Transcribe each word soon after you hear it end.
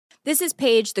This is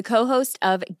Paige, the co-host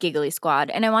of Giggly Squad,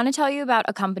 and I want to tell you about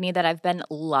a company that I've been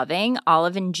loving,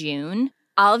 Olive & June.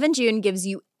 Olive & June gives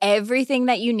you everything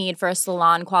that you need for a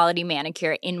salon-quality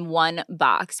manicure in one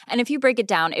box. And if you break it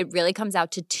down, it really comes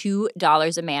out to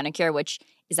 $2 a manicure, which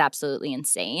is absolutely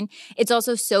insane. It's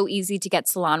also so easy to get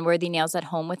salon-worthy nails at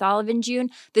home with Olive & June.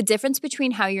 The difference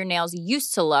between how your nails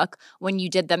used to look when you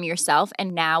did them yourself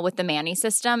and now with the Mani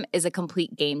system is a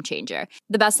complete game changer.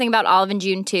 The best thing about Olive &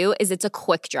 June, too, is it's a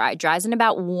quick dry. Dries in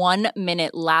about 1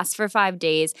 minute, lasts for 5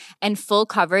 days, and full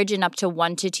coverage in up to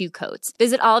 1 to 2 coats.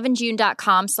 Visit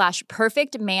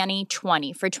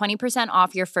oliveandjune.com/perfectmani20 for 20%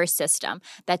 off your first system.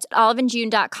 That's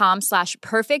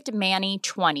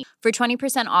oliveandjune.com/perfectmani20 for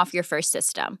 20% off your first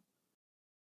system.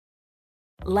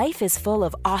 Life is full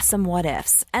of awesome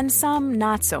what-ifs, and some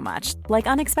not so much, like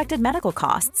unexpected medical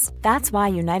costs. That's why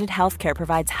United Healthcare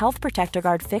provides Health Protector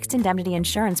Guard fixed indemnity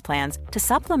insurance plans to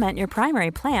supplement your primary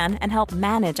plan and help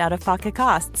manage out-of-pocket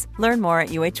costs. Learn more at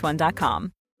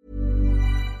uh1.com.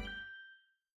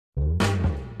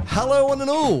 Hello one and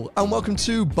all, and welcome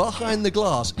to Behind the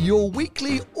Glass, your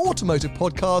weekly automotive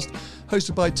podcast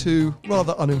hosted by two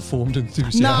rather uninformed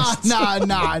enthusiasts. No.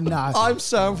 I'm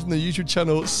Sam from the YouTube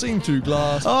channel Seen Through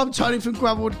Glass. I'm Tony from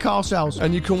Gravelwood Car Sales.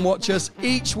 And you can watch us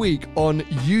each week on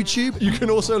YouTube. You can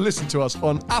also listen to us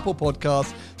on Apple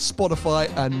Podcasts,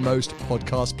 Spotify, and most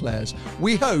podcast players.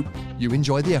 We hope you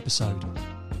enjoy the episode.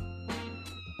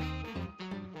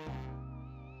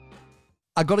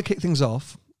 I've got to kick things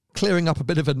off, clearing up a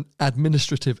bit of an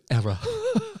administrative error.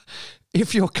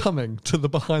 If you're coming to the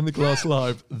Behind the Glass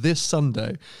Live this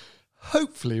Sunday,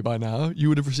 hopefully by now you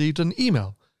would have received an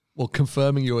email,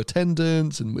 confirming your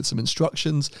attendance and with some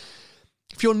instructions.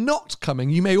 If you're not coming,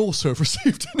 you may also have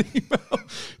received an email.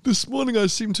 This morning I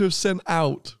seem to have sent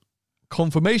out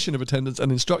confirmation of attendance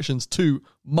and instructions to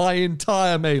my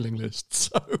entire mailing list.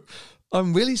 So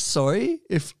I'm really sorry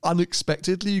if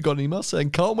unexpectedly you got an email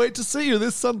saying, can't wait to see you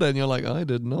this Sunday. And you're like, I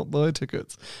did not buy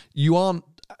tickets. You aren't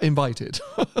invited.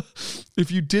 If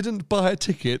you didn't buy a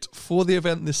ticket for the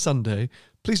event this Sunday,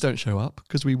 please don't show up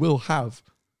because we will have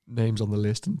names on the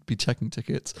list and be checking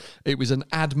tickets. It was an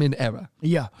admin error.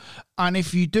 Yeah. And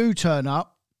if you do turn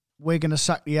up, we're going to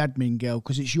sack the admin girl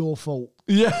because it's your fault.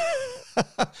 Yeah.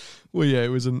 Well, yeah, it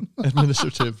was an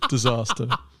administrative disaster.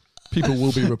 People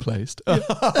will be replaced.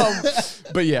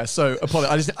 But yeah, so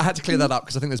apologies. I had to clear that up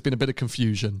because I think there's been a bit of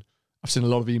confusion. I've seen a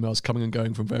lot of emails coming and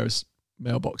going from various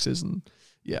mailboxes, and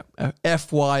yeah,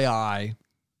 FYI.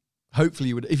 Hopefully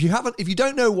you would. If you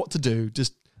don't know what to do,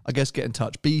 just I guess get in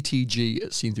touch.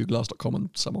 btg@seenthroughglass.com and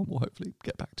someone will hopefully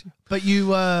get back to you. But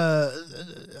you,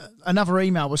 another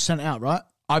email was sent out, right?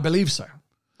 I believe so.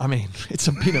 I mean, it's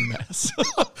been a mess.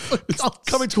 It's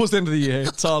coming towards the end of the year.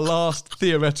 It's our last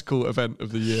theoretical event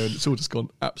of the year, and it's all just gone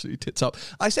absolutely tits up.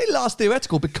 I say last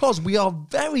theoretical because we are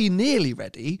very nearly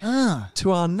ready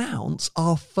to announce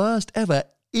our first ever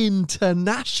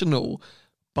international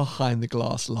Behind the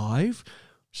Glass Live,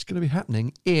 which is going to be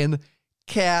happening in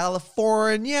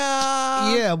California.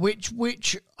 Yeah, which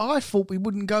I thought we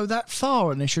wouldn't go that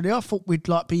far initially. I thought we'd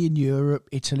be in Europe,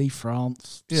 Italy,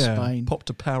 France, Spain. Pop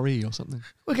to Paris or something.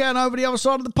 We're going over the other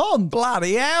side of the pond.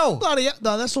 Bloody hell. Bloody hell.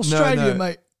 No, that's Australia,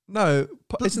 mate. No.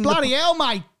 Bloody hell,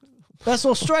 mate. That's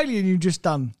Australian you just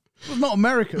done. It's not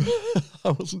American.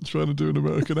 I wasn't trying to do an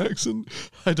American accent.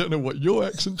 I don't know what your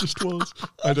accent just was.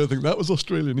 I don't think that was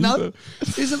Australian either.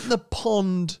 Is the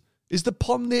pond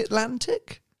the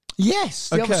Atlantic? Yes,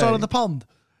 the other side of the pond.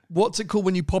 What's it called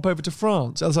when you pop over to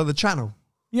France? The other side of the channel?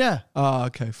 Yeah. Ah,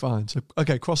 okay, fine. So,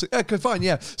 crossing. Okay, fine,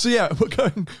 yeah. So, yeah, we're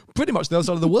going pretty much the other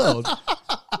side of the world.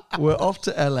 We're off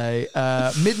to LA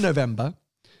mid-November.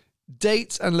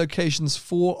 Dates and locations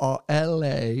for our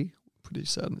LA, pretty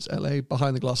certain it's LA,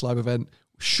 Behind the Glass Live event,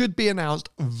 should be announced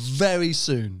very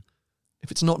soon. If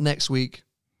it's not next week,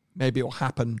 maybe it'll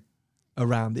happen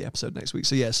around the episode next week.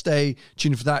 So yeah, stay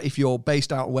tuned for that. If you're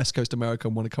based out of West Coast America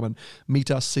and want to come and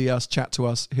meet us, see us, chat to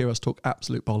us, hear us talk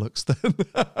absolute bollocks, then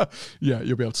yeah,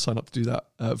 you'll be able to sign up to do that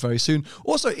very soon.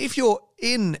 Also, if you're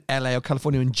in LA or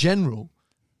California in general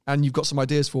and you've got some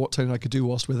ideas for what Tony and I could do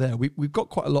whilst we're there, we've got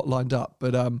quite a lot lined up,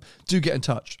 but do get in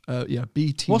touch. Yeah,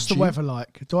 BTG. What's the weather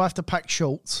like? Do I have to pack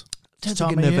shorts? I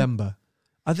think in November.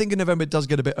 I think in November it does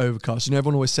get a bit overcast. You know,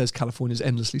 everyone always says California's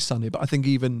endlessly sunny, but I think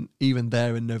even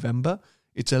there in November,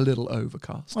 it's a little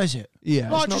overcast. Is it?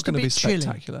 Yeah, like it's not going to be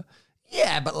spectacular.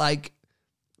 Yeah, but like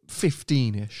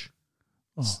 15-ish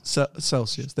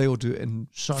Celsius. They all do it in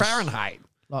Fahrenheit.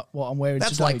 like what I'm wearing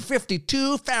That's today. like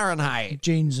 52 Fahrenheit.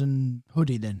 Jeans and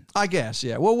hoodie then. I guess,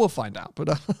 yeah. Well, we'll find out.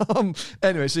 But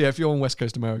anyway, so yeah, if you're on West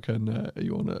Coast America and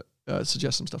you want to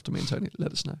suggest some stuff to me and Tony,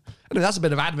 let us know. Anyway, that's a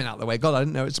bit of admin out the way. God, I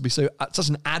didn't know it to be such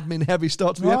an admin-heavy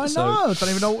start to the episode. I know. I don't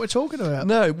even know what we're talking about.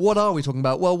 No, what are we talking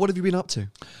about? Well, what have you been up to?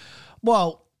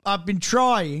 Well, I've been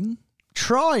trying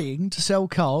to sell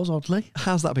cars, oddly.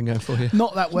 How's that been going for you?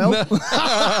 Not that well.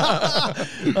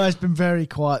 It's been very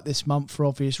quiet this month for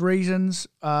obvious reasons.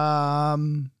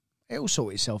 It'll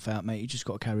sort itself out, mate. You just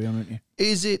got to carry on, haven't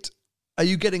you? Are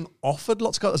you getting offered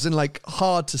lots of cars, as in like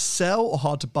hard to sell or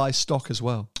hard to buy stock as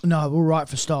well? No, we're all right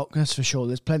for stock, that's for sure.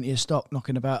 There's plenty of stock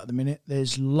knocking about at the minute.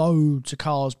 There's loads of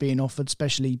cars being offered,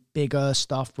 especially bigger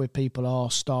stuff where people are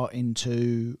starting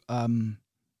to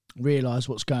realise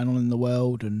what's going on in the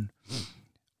world and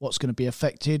what's going to be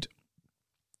affected.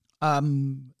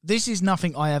 This is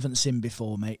nothing I haven't seen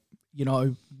before, mate. You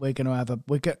know, we're going to have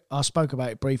I spoke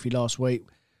about it briefly last week.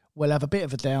 We'll have a bit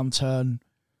of a downturn,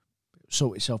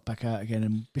 sort itself back out again,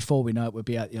 and before we know it, we'll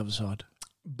be out the other side.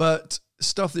 But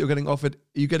stuff that you're getting offered,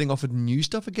 are you getting offered new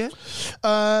stuff again?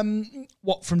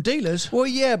 What, from dealers? Well,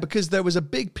 yeah, because there was a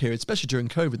big period, especially during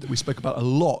COVID, that we spoke about a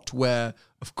lot, where,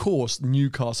 of course, new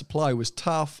car supply was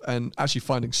tough, and actually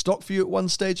finding stock for you at one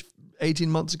stage 18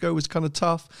 months ago was kind of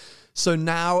tough. So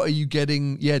now are you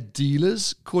getting,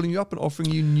 dealers calling you up and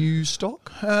offering you new stock?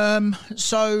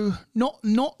 So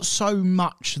not so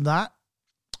much that.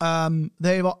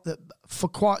 They've for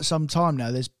quite some time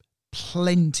now, there's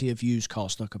plenty of used car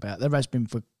stock about. There has been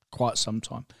for quite some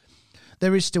time.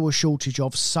 There is still a shortage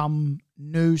of some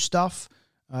new stuff.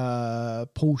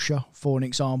 Porsche, for an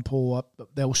example,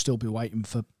 they'll still be waiting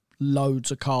for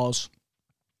loads of cars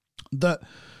that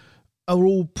are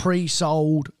all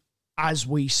pre-sold as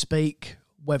we speak.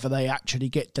 Whether they actually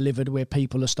get delivered, where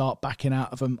people will start backing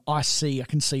out of them, I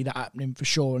can see that happening for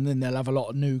sure. And then they'll have a lot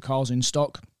of new cars in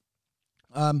stock.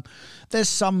 There's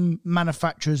some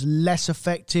manufacturers less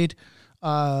affected.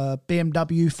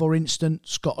 BMW, for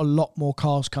instance, got a lot more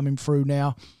cars coming through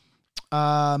now.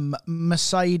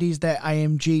 Mercedes, their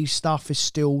AMG stuff is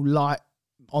still light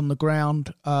on the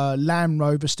ground. Land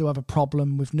Rover still have a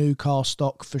problem with new car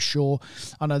stock for sure.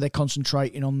 I know they're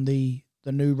concentrating on the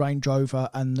new Range Rover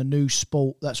and the new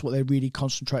Sport. That's what they're really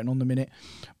concentrating on the minute.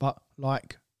 But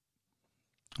like,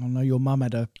 I know your mum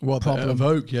had a problem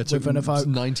Evoque, with an Evoque.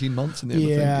 19 months in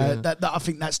the end. That I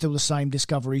think that's still the same.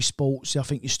 Discovery Sports, I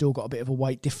think you still got a bit of a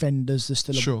wait. Defenders, there's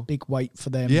still a big wait for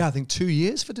them. Yeah, I think 2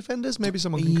 years for Defenders. Maybe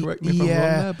someone can correct me if I'm wrong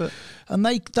there. But and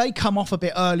they come off a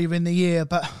bit earlier in the year,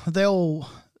 but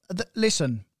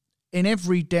listen. In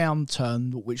every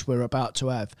downturn which we're about to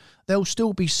have, there'll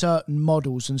still be certain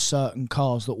models and certain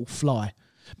cars that will fly,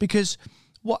 because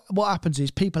what happens is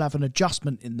people have an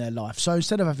adjustment in their life. So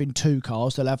instead of having two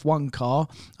cars, they'll have one car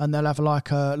and they'll have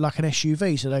like an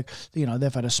SUV. So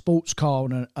they've had a sports car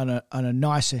and a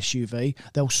nice SUV.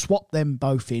 They'll swap them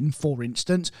both in, for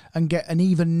instance, and get an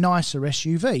even nicer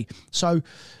SUV. So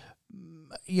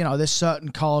there's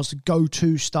certain cars,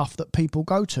 go-to stuff that people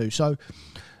go to. So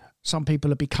some people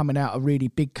will be coming out of really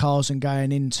big cars and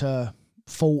going into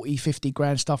 40, 50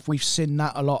 grand stuff. We've seen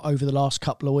that a lot over the last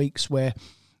couple of weeks where,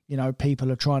 people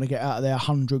are trying to get out of their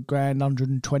 100 grand,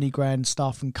 120 grand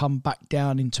stuff and come back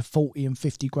down into 40 and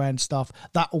 50 grand stuff.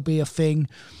 That will be a thing.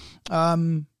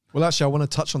 Well, actually, I want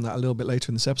to touch on that a little bit later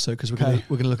in this episode, because we're going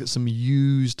to look at some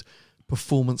used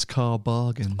performance car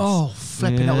bargains. Oh,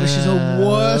 flipping out. This is the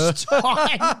worst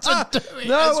time to do it.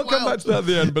 No, we'll come back to that at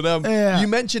the end. But you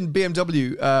mentioned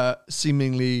BMW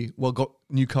seemingly, got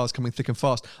new cars coming thick and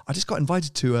fast. I just got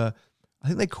invited to I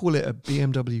think they call it a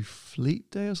BMW Fleet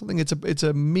Day or something. It's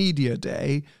a media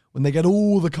day when they get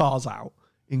all the cars out,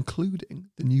 including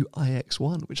the new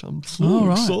iX1, which I'm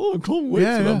so excited. I can't wait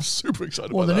for that. I'm super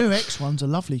excited about that. Well, the new X1's a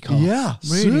lovely car. Yeah,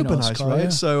 really super nice car, right? Yeah.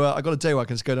 So I got a day where I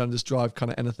can just go down and just drive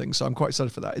kind of anything. So I'm quite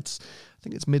excited for that. I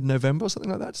think it's mid-November or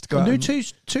something like that. Just to go the out new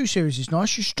 2 Series is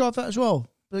nice. You should drive that as well.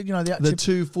 The active, the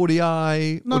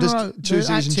 240i, or just 2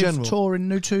 Series in general. Touring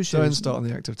new 2 Series. Don't start on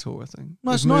the active tour, I think.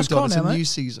 No, it's a nice car now, It's a mate. new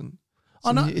season.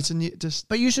 I know. It's a new,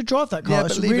 but you should drive that car. Yeah,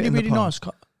 it's but a leave it really, in the really park. nice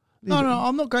car. No,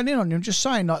 I'm not going in on you. I'm just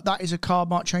saying, like, that is a car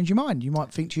might change your mind. You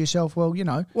might think to yourself, well,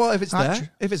 Well, if it's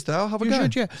there, I'll have a you go.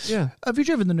 should, yeah. Have you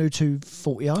driven the new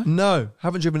 240i? No,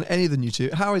 haven't driven any of the new 2.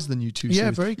 How is the new 2 Yeah,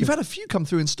 series? very good. You've had a few come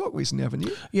through in stock recently, haven't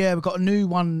you? Yeah, we've got a new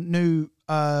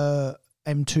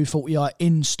M240i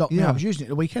in stock now. I was using it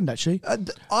the weekend, actually.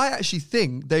 I actually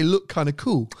think they look kind of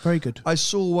cool. Very good. I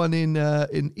saw one in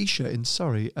Esher in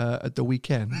Surrey at the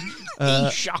weekend.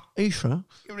 Esher.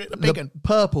 Give it the big one.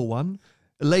 Purple one,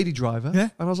 a lady driver. Yeah.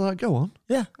 And I was like, go on.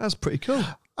 Yeah. That's pretty cool.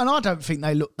 And I don't think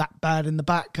they look that bad in the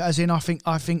back. As in, I think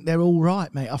they're all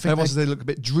right, mate. I think Everyone says they look a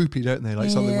bit droopy, don't they? Like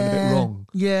something went a bit wrong.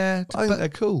 Yeah, I think they're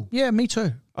cool. Yeah, me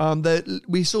too.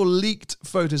 We saw leaked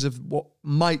photos of what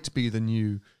might be the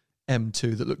new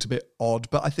M2 that looked a bit odd,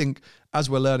 but I think as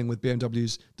we're learning with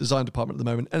BMW's design department at the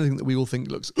moment, anything that we all think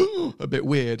looks a bit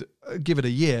weird, give it a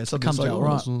year, something comes out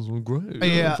right. Great.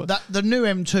 Yeah, the new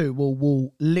M2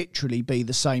 will literally be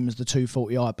the same as the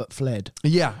 240i, but fled.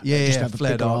 Yeah, Just have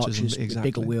flared bigger arches, arches,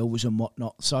 exactly. bigger wheels and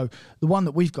whatnot. So the one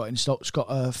that we've got in stock's got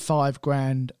a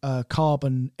 $5,000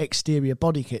 carbon exterior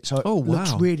body kit. So it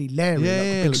looks really leery, Yeah, like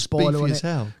a big looks spoiler beefy on as it,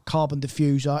 hell. carbon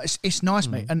diffuser. It's nice,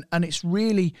 mate, and it's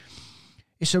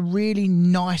a really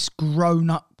nice grown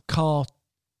up car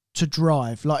to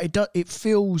drive. Like it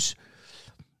feels.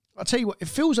 I'll tell you what, it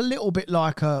feels a little bit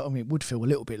like it would feel a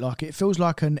little bit like it. It feels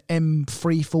like an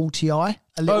M340i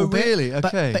a little bit. Oh, really?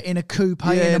 Okay. But in a coupe,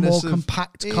 in a more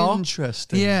compact car.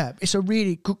 Interesting. Yeah, it's a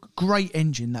really great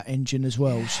engine, that engine as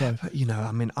well. So, But,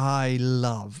 I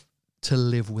love to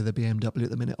live with a BMW at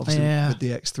the minute, obviously, with the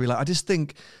X3. Like, I just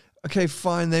think, okay,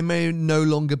 fine, they may no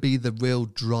longer be the real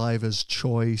driver's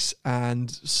choice,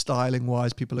 and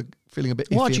styling-wise, people are feeling a bit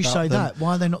iffy about them. Why'd you say that?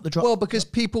 Why are they not the driver? Well, because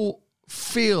people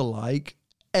feel like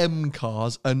M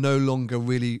cars are no longer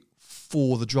really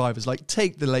for the drivers. Like,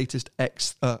 take the latest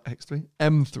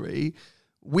M3.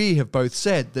 We have both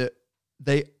said that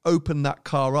they opened that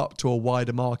car up to a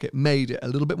wider market, made it a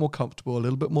little bit more comfortable, a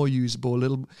little bit more usable, a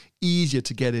little easier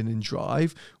to get in and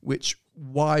drive, which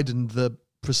widened the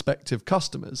prospective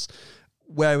customers.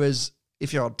 Whereas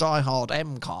if you're a diehard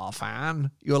M car fan,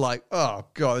 you're like, oh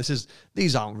God,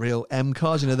 these aren't real M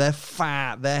cars. They're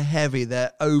fat, they're heavy,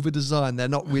 they're over-designed, they're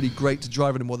not really great to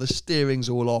drive anymore. The steering's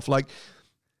all off. Like,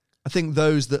 I think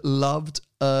those that loved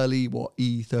early,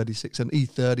 E36 and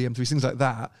E30, M3, things like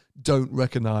that, don't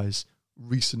recognise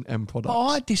recent M products. But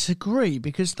I disagree,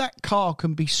 because that car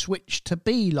can be switched to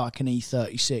be like an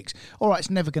E36. All right, it's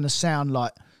never going to sound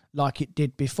like it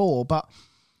did before, but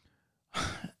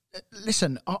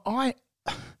listen, I've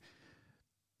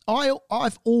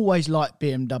always liked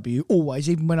BMW, always.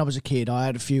 Even when I was a kid, I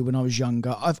had a few when I was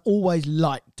younger. I've always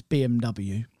liked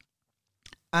BMW,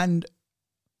 and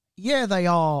yeah, they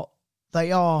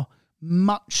are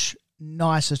much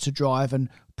nicer to drive, and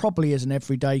probably as an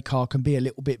everyday car can be a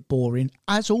little bit boring,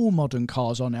 as all modern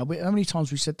cars are now. How many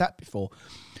times we said that before?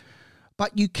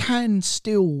 But you can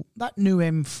still, that new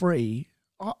M3,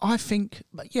 I think,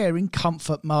 in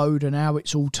comfort mode and how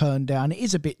it's all turned down, it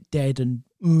is a bit dead and,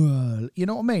 you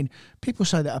know what I mean? People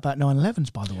say that about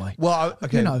 911s, by the way. Well,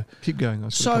 okay, keep going.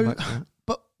 Come back to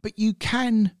that. But you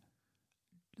can,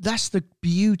 that's the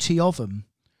beauty of them.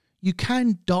 You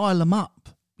can dial them up.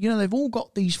 They've all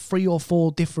got these 3 or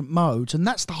 4 different modes, and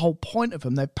that's the whole point of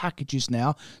them. They're packages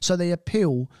now, so they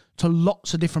appeal to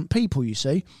lots of different people, you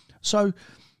see. So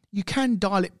you can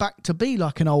dial it back to be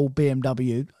like an old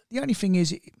BMW. The only thing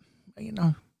is,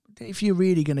 if you're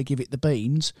really going to give it the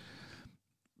beans,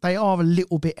 they are a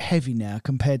little bit heavy now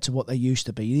compared to what they used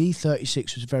to be. The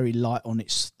E36 was very light on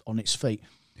its feet.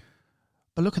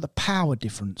 But look at the power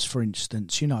difference, for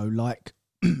instance, like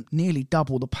nearly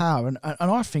double the power. And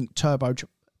I think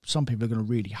some people are going to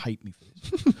really hate me for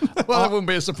this. Well, it wouldn't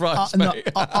be a surprise,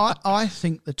 mate. I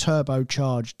think the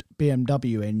turbocharged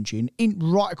BMW engine,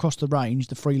 right across the range,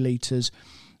 the 3 litres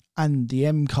and the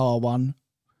M car one,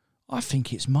 I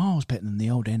think it's miles better than the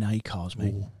old NA cars,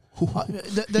 mate. You are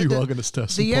going to stir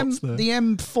some pots there. The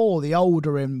M4, the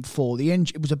older M4, the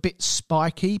engine, it was a bit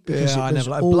spiky because it was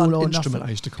a all blunt or instrument, nothing. I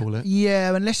used to call it.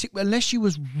 Yeah, unless you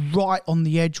was right on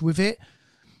the edge with it.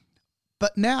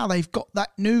 But now they've got that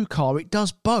new car. It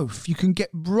does both. You can get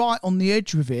right on the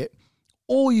edge with it,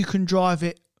 or you can drive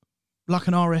it like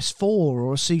an RS4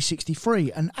 or a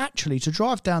C63. And actually, to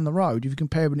drive down the road, if you're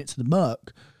comparing it to the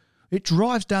Merc, it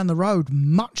drives down the road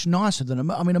much nicer than a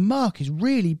Merc. I mean, a Merc is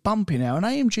really bumpy now. An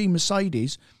AMG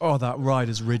Mercedes... Oh, that ride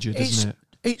is rigid, isn't it?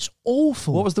 It's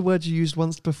awful. What was the word you used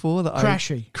once before?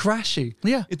 Crashy. Crashy.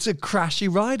 Yeah. It's a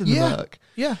crashy ride in the Merc.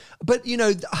 Yeah. But,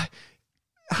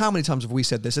 how many times have we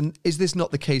said this? And is this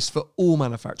not the case for all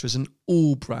manufacturers and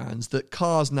all brands, that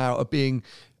cars now are being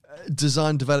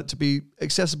designed, developed to be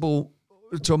accessible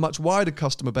to a much wider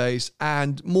customer base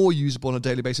and more usable on a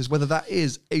daily basis, whether that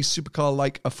is a supercar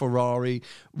like a Ferrari,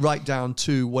 right down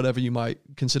to whatever you might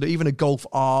consider, even a Golf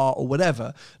R or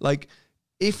whatever. Like,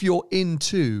 if you're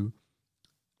into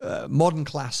modern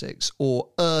classics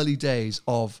or early days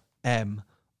of M,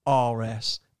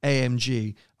 RS,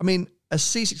 AMG, I mean, a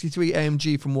C63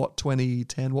 AMG from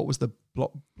 2010? What was the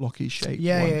blocky shape?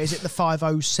 Yeah, one? yeah. Is it the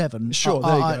 507? Sure,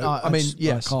 there you go. I mean,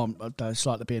 yes. I can't. It's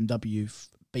like the BMW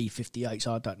B58,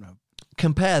 so I don't know.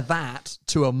 compare that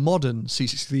to a modern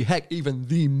C63, heck, even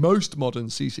the most modern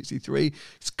C63,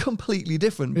 it's completely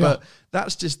different. Yeah. But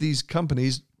that's just these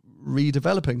companies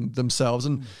redeveloping themselves.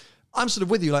 And I'm sort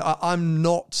of with you. Like, I'm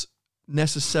not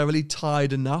necessarily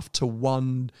tied enough to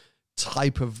one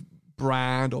type of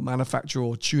brand or manufacturer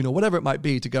or tuner, whatever it might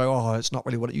be, to go, oh, it's not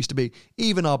really what it used to be.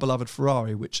 Even our beloved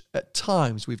Ferrari, which at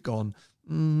times we've gone,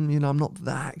 I'm not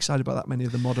that excited about that many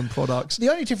of the modern products. The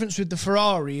only difference with the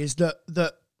Ferrari is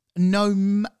that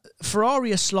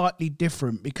Ferrari are slightly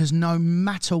different, because no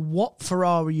matter what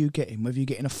Ferrari you get in, whether you're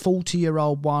getting a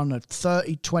 40-year-old one, a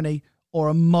 30, 20, or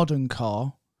a modern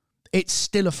car, it's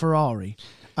still a Ferrari.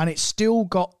 And it's still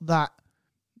got that,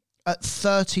 at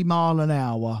 30 mile an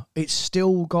hour, it's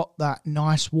still got that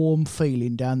nice warm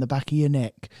feeling down the back of your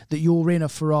neck that you're in a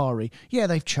Ferrari. Yeah,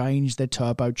 they've changed, they're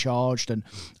turbocharged, and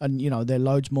they're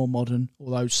loads more modern,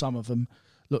 although some of them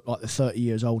look like they're 30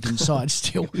 years old inside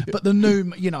still. But the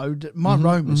new, my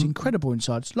Roma's incredible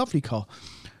inside. It's a lovely car.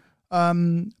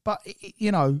 But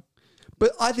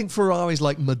I think Ferrari's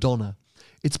like Madonna.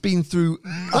 It's been through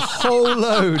a whole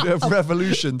load of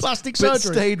revolutions. Plastic but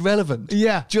surgery. stayed relevant.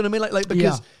 Yeah. Do you know what I mean? Like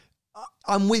because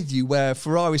I'm with you where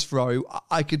Ferrari's Ferrari.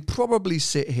 I could probably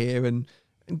sit here and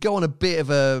go on a bit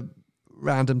of a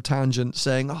random tangent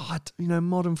saying,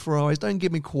 modern Ferraris don't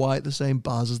give me quite the same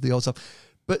buzz as the old stuff.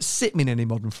 But sit me in any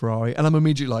modern Ferrari, and I'm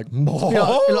immediately like, like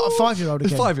a 5-year-old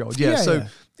again. A 5-year-old, yeah. So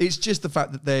it's just the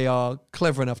fact that they are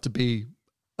clever enough to be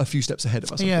a few steps ahead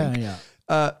of us, I think.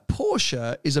 Yeah.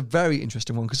 Porsche is a very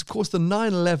interesting one because, of course, the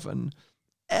 911,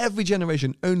 every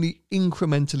generation only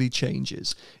incrementally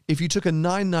changes. If you took a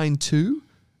 992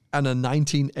 and a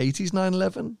 1980s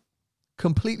 911,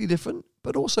 completely different,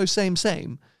 but also same.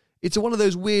 It's one of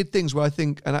those weird things where I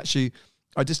think, and actually,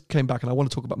 I just came back, and I want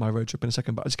to talk about my road trip in a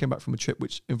second, but I just came back from a trip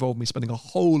which involved me spending a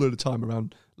whole load of time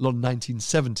around a lot of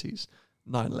 1970s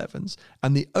 911s,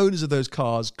 and the owners of those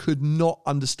cars could not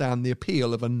understand the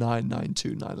appeal of a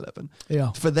 992 911.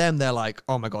 Yeah. For them, they're like,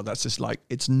 oh my God, that's just like,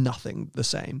 it's nothing the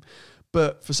same.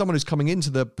 But for someone who's coming into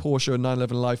the Porsche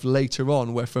 911 life later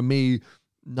on, where for me,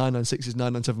 996s,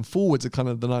 997 forwards are kind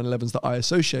of the 911s that I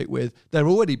associate with, they're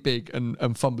already big and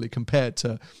fumbly compared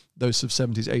to those sort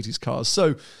of 70s, 80s cars.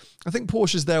 So I think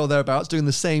Porsche's there or thereabouts, doing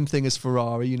the same thing as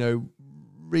Ferrari,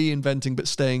 reinventing but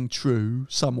staying true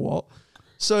somewhat.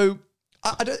 So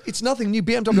it's nothing new.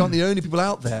 BMW aren't the only people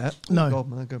out there. No. Oh God,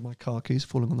 man, there go my car keys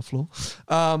falling on the floor.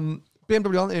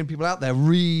 BMW aren't the only people out there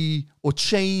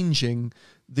changing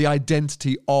the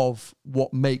identity of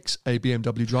what makes a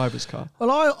BMW driver's car. Well,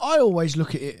 I always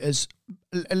look at it as,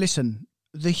 listen,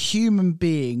 the human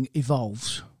being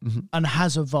evolves and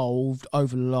has evolved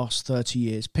over the last 30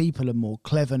 years. People are more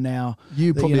clever now.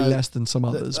 You probably less than some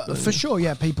others. For sure,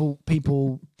 yeah.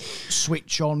 People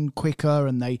switch on quicker,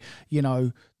 and they,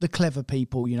 the clever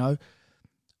people,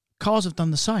 Cars have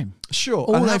done the same. Sure.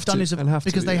 All they've done is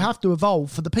because they have to evolve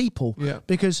for the people. Yeah.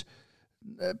 Because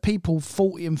people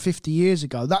 40 and 50 years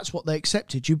ago, that's what they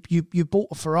accepted. You bought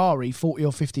a Ferrari 40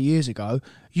 or 50 years ago,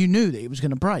 you knew that it was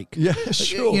going to break. Yeah,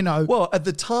 sure. Well, at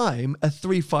the time, a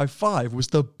 355 was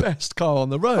the best car on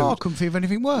the road. Oh, I couldn't think of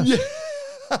anything worse. Yeah.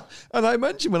 And I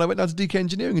mentioned when I went down to DK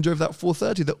Engineering and drove that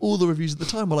 430 that all the reviews at the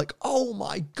time were like, oh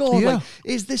my God, like,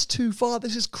 is this too far?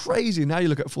 This is crazy. Now you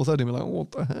look at 430 and you're like,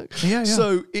 what the heck? Yeah.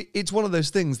 So it's one of those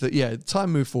things that,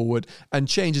 time moved forward and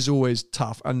change is always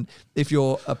tough. And if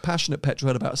you're a passionate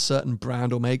petrolhead about a certain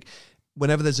brand or make,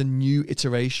 whenever there's a new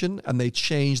iteration and they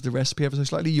change the recipe ever so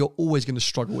slightly, you're always going to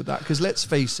struggle with that. Because let's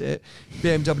face it,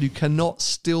 BMW cannot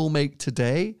still make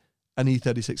today an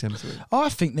E36 M3. I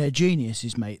think they're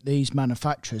geniuses, mate, these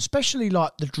manufacturers, especially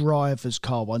like the driver's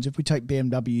car ones. If we take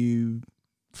BMW,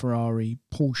 Ferrari,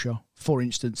 Porsche, for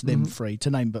instance, them three,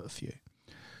 to name but a few.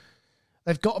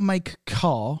 They've got to make a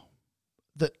car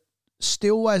that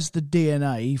still has the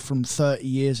DNA from 30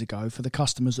 years ago for the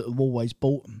customers that have always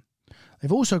bought them.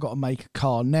 They've also got to make a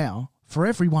car now for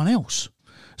everyone else.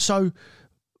 So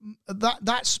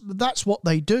that's what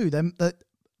they do.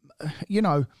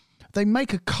 They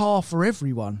make a car for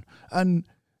everyone. And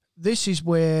this is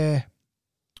where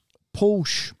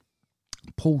Porsche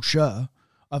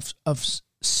have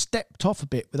stepped off a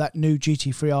bit with that new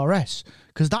GT3 RS,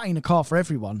 because that ain't a car for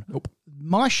everyone. Nope.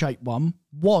 My Shape one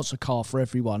was a car for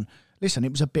everyone. Listen,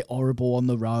 it was a bit horrible on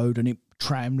the road, and it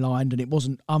tram-lined, and it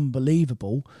wasn't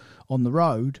unbelievable on the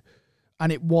road,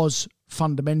 and it was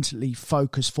fundamentally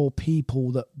focused for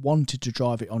people that wanted to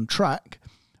drive it on track,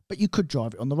 but you could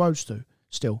drive it on the roads too,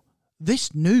 still.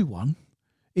 This new one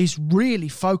is really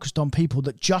focused on people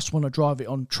that just want to drive it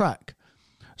on track.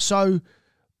 So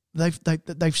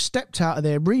they've stepped out of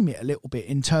their remit a little bit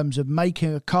in terms of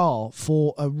making a car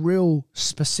for a real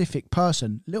specific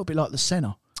person, a little bit like the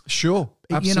Senna. Sure,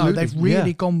 absolutely. They've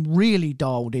really gone really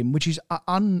dialed in, which is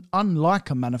unlike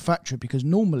a manufacturer, because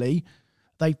normally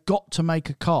they've got to make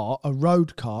a car, a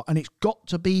road car, and it's got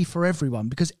to be for everyone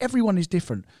because everyone is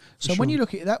different. So when you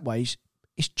look at it that way,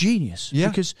 it's genius. Yeah.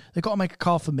 Because they've got to make a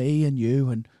car for me and you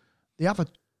and the other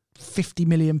 50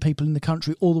 million people in the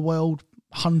country, all the world,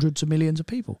 hundreds of millions of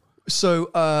people. So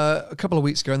a couple of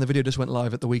weeks ago, and the video just went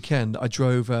live at the weekend, I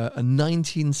drove a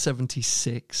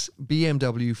 1976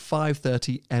 BMW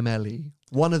 530 MLE,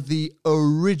 one of the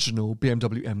original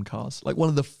BMW M cars, like one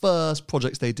of the first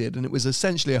projects they did, and it was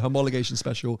essentially a homologation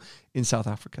special in South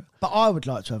Africa. But I would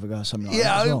like to have a go at something like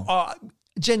that as well.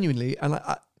 Genuinely, and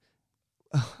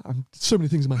I'm so many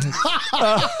things in my head.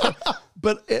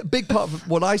 But a big part of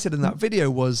what I said in that video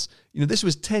was, this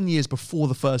was 10 years before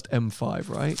the first M5,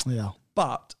 right? Yeah.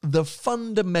 But the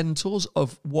fundamentals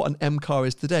of what an M car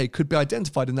is today could be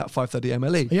identified in that 530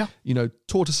 MLE. Yeah.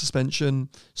 Tortoise suspension,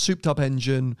 souped up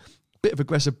engine, bit of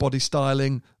aggressive body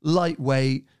styling,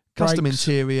 lightweight, custom Brakes.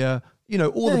 interior,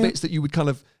 all the bits that you would kind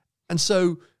of... And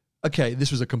so, okay, this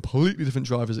was a completely different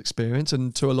driver's experience.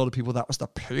 And to a lot of people, that was the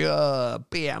pure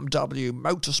BMW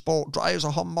motorsport drives a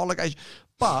homologation.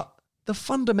 But the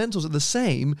fundamentals are the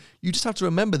same. You just have to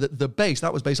remember that the base,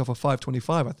 that was based off of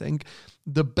 525, I think.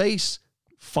 The base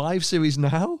 5 Series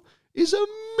now is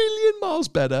 1,000,000 miles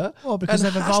better. Well, because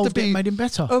they've evolved it and made him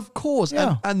better. Of course.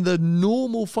 Yeah. And the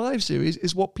normal 5 Series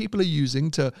is what people are using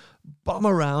to bum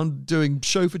around doing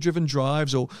chauffeur-driven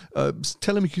drives or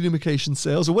telecommunication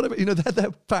sales or whatever.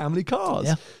 They're family cars.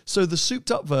 Yeah. So the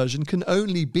souped-up version can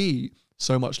only be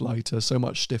so much lighter, so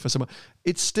much stiffer.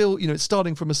 It's still, it's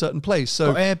starting from a certain place.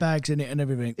 So got airbags in it and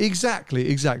everything.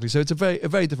 Exactly. So it's a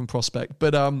very different prospect.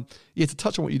 But to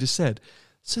touch on what you just said.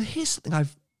 So here's something I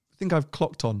think I've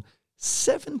clocked on.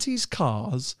 70s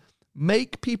cars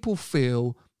make people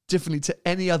feel differently to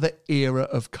any other era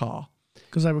of car.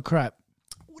 Because they were crap.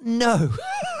 No.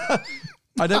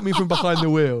 I don't mean from behind the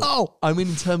wheel. Oh. I mean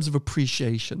in terms of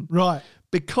appreciation. Right.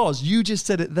 Because you just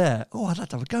said it there. Oh, I'd like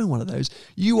to have a go in one of those.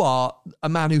 You are a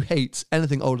man who hates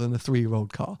anything older than a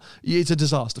 3-year-old car. It's a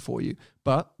disaster for you.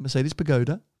 But Mercedes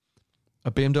Pagoda,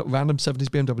 a BMW, random 70s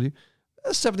BMW, a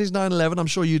 70s 911, I'm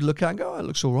sure you'd look at and go, oh, it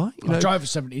looks all right. I drove a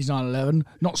 70s 911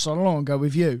 not so long ago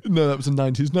with you. No, that was a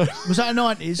 90s. No. Was that a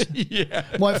 90s? Yeah.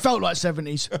 Well, it felt like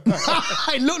 70s.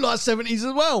 It looked like 70s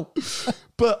as well.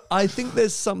 But I think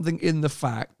there's something in the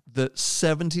fact that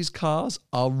 70s cars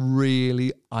are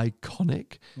really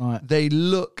iconic. Right. They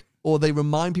look, or they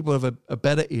remind people of a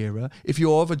better era. If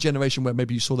you're of a generation where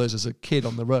maybe you saw those as a kid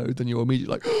on the road, then you're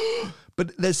immediately like,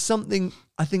 but there's something,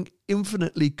 I think,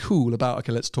 infinitely cool about,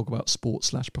 okay, let's talk about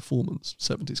sport/performance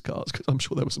 70s cars, because I'm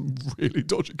sure there were some really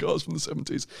dodgy cars from the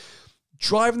 70s.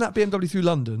 Driving that BMW through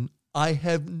London, I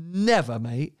have never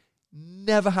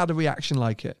had a reaction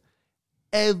like it.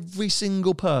 Every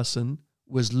single person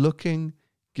was looking,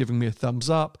 giving me a thumbs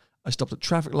up. I stopped at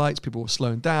traffic lights. People were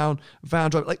slowing down. Van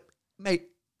driver, like, mate,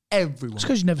 everyone. It's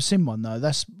because you've never seen one, though.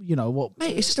 That's, what...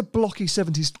 Mate, it's just a blocky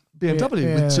 70s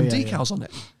BMW with some decals on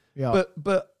it. Yeah.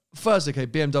 But first, okay,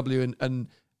 BMW and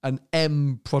an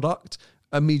M product,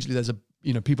 immediately there's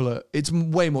people are, it's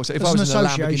way more, so if I was in a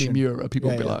Lamborghini Miura,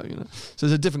 people would be like, so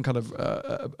there's a different kind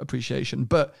of appreciation.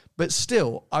 But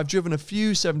still, I've driven a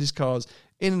few 70s cars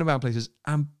in and around places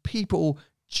and people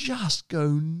just go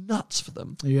nuts for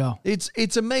them. Yeah.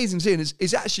 It's amazing seeing.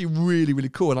 It's actually really, really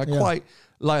cool. And I quite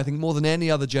like, I think more than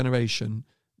any other generation,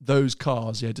 those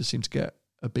cars, just seem to get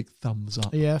a big thumbs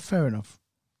up. Yeah, fair enough.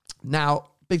 Now,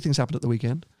 big things happened at the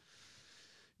weekend.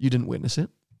 You didn't witness it,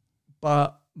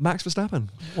 but Max Verstappen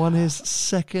won his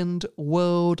second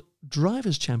World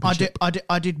Drivers' Championship.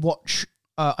 I did watch.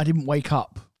 I didn't wake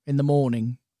up in the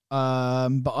morning,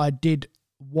 but I did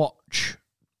watch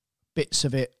bits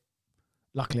of it.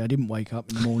 Luckily, I didn't wake up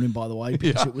in the morning, by the way,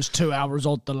 because it was 2 hours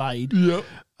odd delayed. Yep.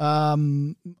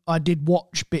 I did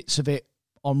watch bits of it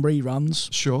on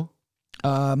reruns. Sure.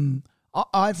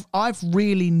 I've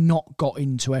really not got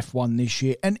into F1 this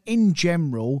year, and in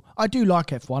general, I do like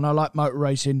F1. I like motor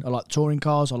racing. I like touring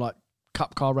cars. I like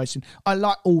cup car racing. I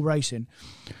like all racing.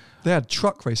 They had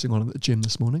truck racing on at the gym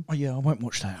this morning. Oh yeah, I won't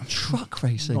watch that. Truck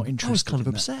racing. Not interested. I was kind of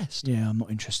in that. obsessed. Yeah, I'm not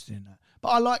interested in that. But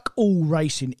I like all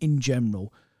racing in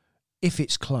general, if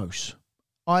it's close.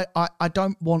 I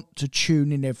don't want to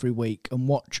tune in every week and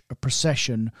watch a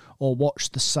procession or watch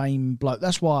the same bloke.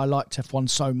 That's why I liked F1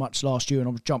 so much last year, and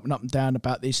I was jumping up and down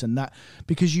about this and that,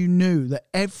 because you knew that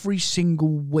every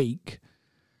single week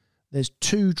there's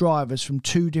two drivers from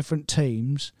two different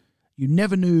teams. You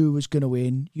never knew who was going to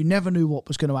win. You never knew what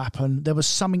was going to happen. There was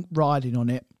something riding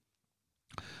on it.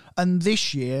 And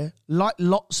this year, like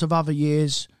lots of other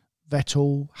years,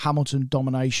 Vettel, Hamilton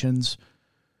dominations,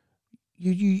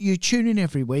 you tune in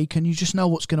every week and you just know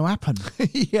what's going to happen.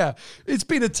 Yeah, it's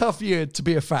been a tough year to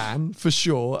be a fan, for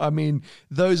sure. I mean,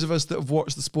 those of us that have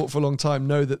watched the sport for a long time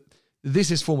know that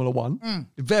this is Formula One.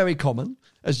 Very common,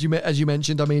 as you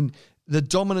mentioned. I mean, the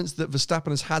dominance that Verstappen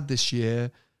has had this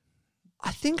year,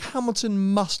 I think Hamilton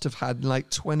must have had in like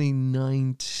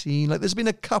 2019. Like, there's been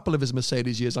a couple of his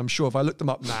Mercedes years, I'm sure. If I looked them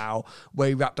up now, where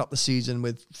he wrapped up the season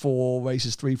with 4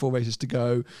 races to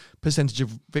go, percentage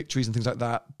of victories and things like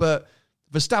that. But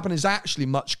Verstappen is actually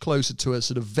much closer to a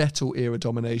sort of Vettel era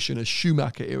domination, a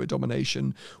Schumacher era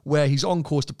domination, where he's on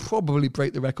course to probably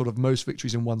break the record of most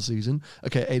victories in one season.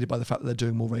 Okay, aided by the fact that they're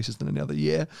doing more races than any other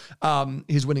year.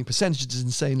 His winning percentage is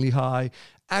insanely high.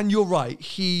 And you're right,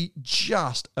 he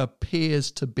just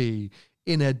appears to be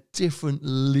in a different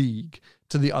league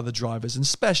to the other drivers, and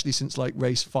especially since like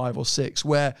race 5 or 6,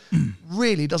 where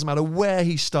really it doesn't matter where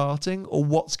he's starting or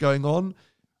what's going on.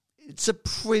 It's a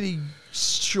pretty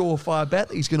surefire bet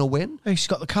that he's going to win. He's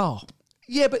got the car.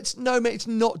 Yeah, but it's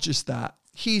not just that.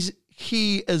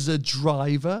 He as a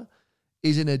driver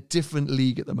is in a different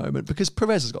league at the moment because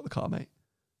Perez has got the car, mate.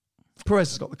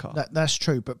 Perez has got the car. That's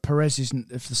true, but Perez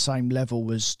isn't of the same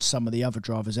level as some of the other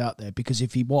drivers out there, because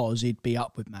if he was, he'd be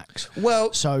up with Max.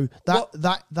 Well, so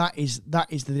that is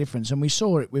the difference, and we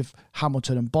saw it with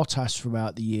Hamilton and Bottas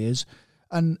throughout the years,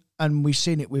 and we've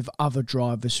seen it with other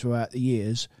drivers throughout the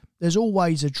years. There's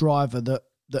always a driver that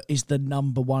is the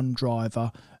number one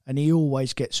driver, and he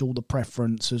always gets all the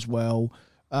preference as well.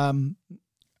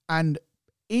 And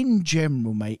in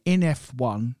general, mate, in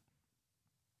F1,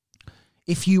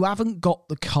 if you haven't got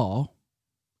the car,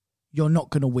 you're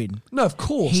not going to win. No, of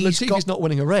course. Latifi's not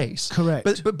winning a race.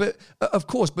 Correct. But of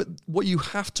course, but what you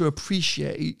have to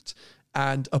appreciate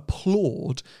and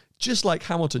applaud, just like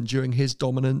Hamilton during his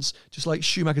dominance, just like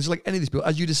Schumacher, just like any of these people,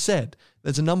 as you just said,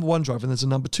 there's a number one driver and there's a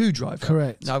number two driver.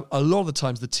 Correct. Now, a lot of the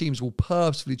times the teams will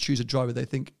purposefully choose a driver they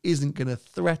think isn't going to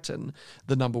threaten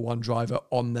the number one driver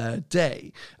on their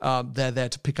day. They're there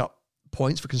to pick up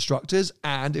points for constructors,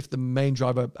 and if the main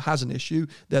driver has an issue,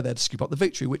 they're there to scoop up the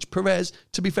victory, which Perez,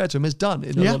 to be fair to him, has done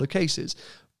in a lot of cases.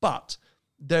 But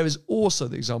there is also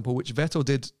the example which Vettel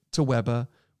did to Webber,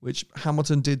 which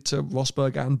Hamilton did to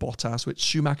Rosberg and Bottas, which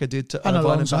Schumacher did to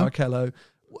Irvine and Barrichello.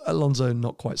 Alonso,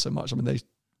 not quite so much. I mean, they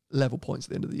level points at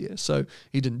the end of the year, so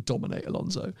he didn't dominate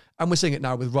Alonso. And we're seeing it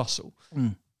now with Russell.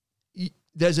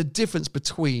 There's a difference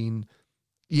between,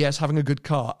 yes, having a good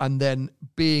car and then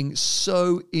being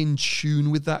so in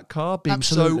tune with that car, being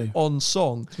so on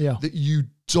song that you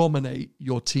dominate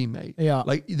your teammate. Yeah.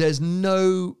 Like, there's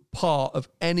no part of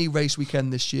any race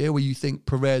weekend this year where you think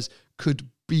Perez could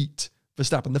beat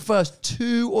Verstappen. The first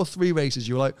 2 or 3 races,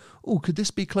 you're like, oh, could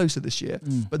this be closer this year?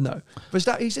 But no.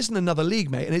 Verstappen, he's just in another league,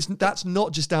 mate. And that's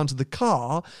not just down to the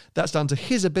car, that's down to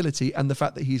his ability and the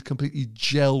fact that he's completely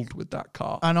gelled with that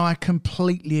car. And I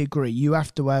completely agree. You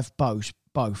have to have both.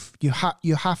 You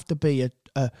have to be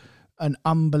an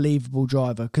unbelievable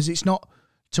driver, because it's not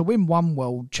to win one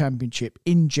world championship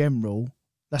in general.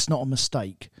 That's not a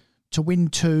mistake. To win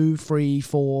 2, 3,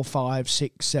 4, 5,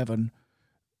 6, 7,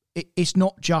 it's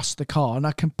not just the car. And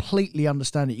I completely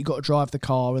understand it. You've got to drive the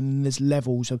car, and then there's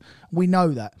levels of. We know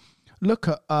that. Look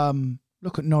at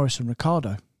Norris and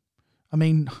Ricciardo. I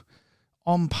mean,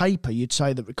 on paper, you'd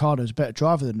say that Ricciardo's a better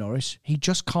driver than Norris. He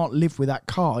just can't live with that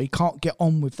car. He can't get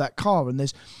on with that car. And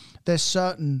there's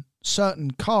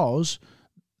certain cars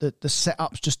that the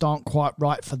setups just aren't quite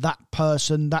right for that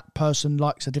person. That person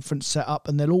likes a different setup,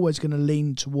 and they're always going to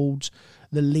lean towards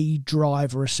the lead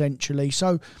driver, essentially.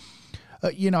 So,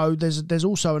 there's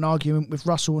also an argument with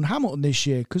Russell and Hamilton this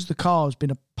year, because the car has been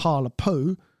a pile of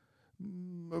poo.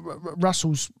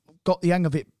 Russell's got the hang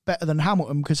of it better than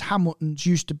Hamilton, because Hamilton's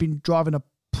used to been driving a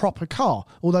proper car,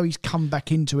 although he's come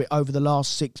back into it over the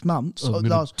last 6 months. I'm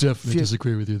going to definitely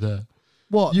disagree with you there.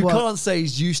 What? You can't say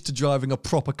he's used to driving a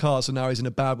proper car, so now he's in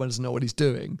a bad one, doesn't know what he's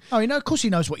doing. Oh, of course he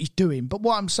knows what he's doing. But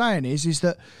what I'm saying is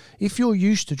that if you're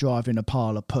used to driving a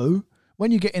pile of poo,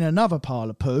 when you get in another pile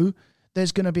of poo,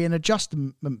 there's going to be an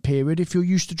adjustment period if you're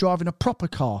used to driving a proper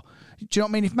car. Do you know what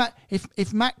I mean?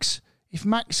 If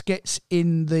Max gets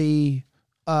in the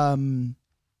McLaren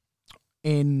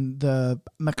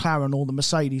or the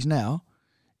Mercedes now,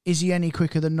 is he any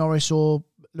quicker than Norris or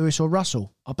Lewis or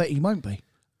Russell? I bet he won't be.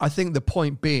 I think the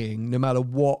point being, no matter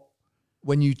what,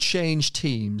 when you change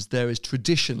teams, there is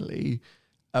traditionally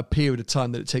a period of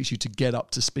time that it takes you to get up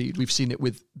to speed. We've seen it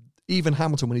with even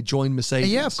Hamilton when he joined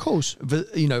Mercedes. Yeah, of course.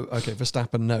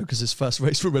 Verstappen, no, because his first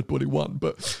race for Red Bull he won.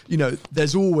 But,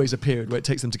 there's always a period where it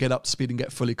takes them to get up to speed and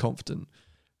get fully confident.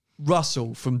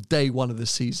 Russell, from day one of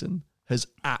this season, has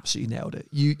absolutely nailed it.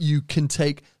 You can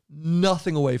take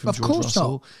nothing away from George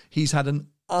Russell. Not. He's had an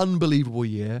unbelievable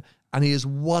year, and he has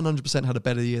 100% had a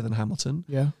better year than Hamilton.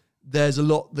 Yeah. There's a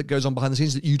lot that goes on behind the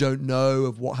scenes that you don't know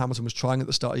of what Hamilton was trying at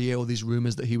the start of the year, or these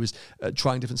rumours that he was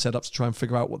trying different setups to try and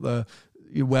figure out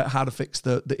how to fix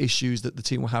the issues that the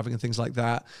team were having and things like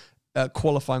that.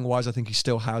 Qualifying wise, I think he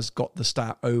still has got the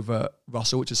stat over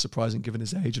Russell, which is surprising given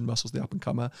his age, and Russell's the up and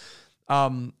comer.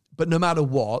 But no matter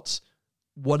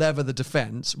whatever the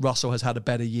defence, Russell has had a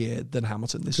better year than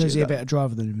Hamilton this year. Is he a better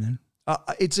driver than him then?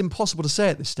 It's impossible to say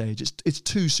at this stage. It's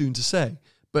too soon to say.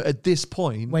 But at this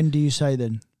point, when do you say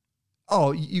then?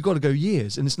 Oh, you got to go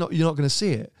years, and you're not going to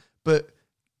see it. But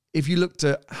if you looked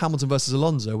at Hamilton versus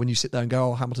Alonso, when you sit there and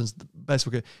go, "Oh, Hamilton's the best,"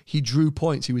 he drew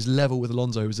points. He was level with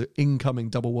Alonso. He was an incoming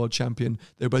double world champion.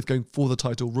 They were both going for the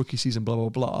title, rookie season, blah blah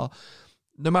blah.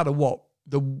 No matter what,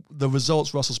 the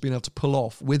results Russell's been able to pull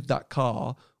off with that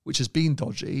car, which has been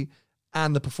dodgy,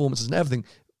 and the performances and everything,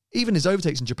 even his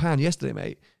overtakes in Japan yesterday,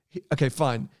 mate. Okay,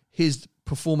 fine. His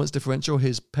performance differential,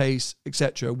 his pace,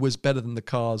 etc., was better than the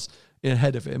cars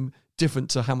ahead of him, different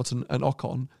to Hamilton and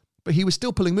Ocon, but he was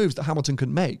still pulling moves that Hamilton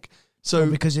couldn't make. So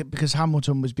because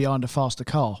Hamilton was behind a faster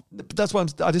car. That's why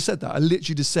I just said that. I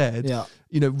literally just said,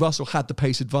 Russell had the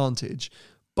pace advantage,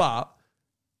 but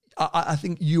I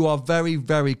think you are very,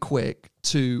 very quick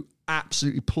to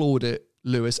absolutely plaudit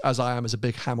Lewis, as I am as a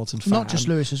big Hamilton fan. Not just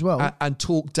Lewis as well. And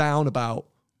talk down about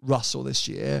Russell this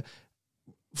year.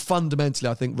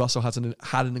 Fundamentally, I think Russell had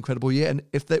an incredible year. And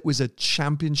if it was a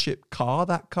championship car,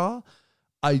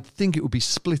 I think it would be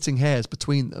splitting hairs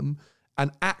between them.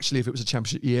 And actually, if it was a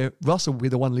championship year, Russell would be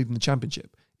the one leading the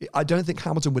championship. I don't think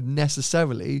Hamilton would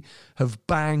necessarily have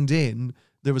banged in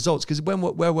the results, because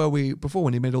where were we before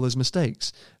when he made all those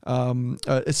mistakes?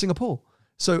 At Singapore.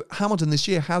 So Hamilton this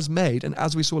year has made, and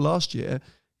as we saw last year,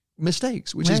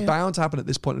 mistakes, which is bound to happen at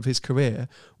this point of his career,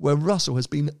 where Russell has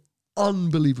been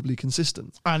unbelievably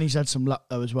consistent. And he's had some luck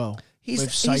though as well.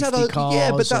 He's had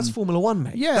cars, but that's Formula One,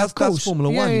 mate. Yeah, of course. That's Formula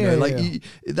One.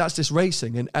 That's just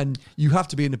racing, and you have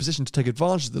to be in a position to take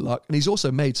advantage of the luck. And he's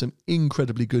also made some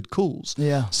incredibly good calls.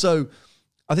 Yeah. So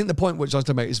I think the point which I was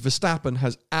going to make is Verstappen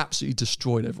has absolutely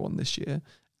destroyed everyone this year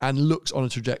and looks on a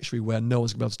trajectory where no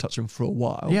one's going to be able to touch him for a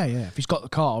while. Yeah. If he's got the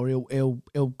car,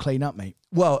 he'll clean up, mate.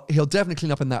 Well, he'll definitely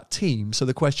clean up in that team. So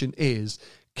the question is,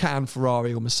 can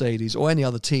Ferrari or Mercedes or any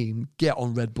other team get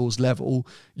on Red Bull's level?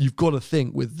 You've got to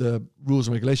think with the rules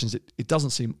and regulations, it doesn't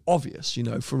seem obvious.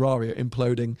 Ferrari are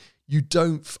imploding.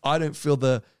 I don't feel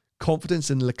the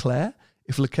confidence in Leclerc.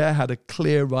 If Leclerc had a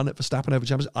clear run at Verstappen over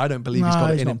champions, I don't believe he's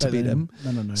got it in him to beat him.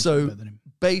 No. So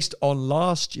based on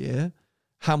last year,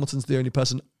 Hamilton's the only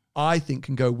person I think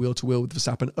can go wheel to wheel with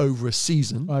Verstappen over a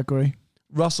season. I agree.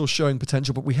 Russell's showing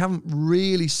potential, but we haven't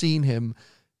really seen him.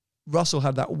 Russell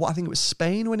had that, I think it was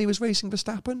Spain when he was racing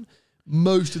Verstappen.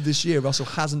 Most of this year, Russell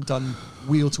hasn't done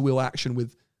wheel-to-wheel action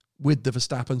with the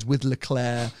Verstappens, with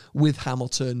Leclerc, with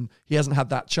Hamilton. He hasn't had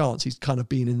that chance. He's kind of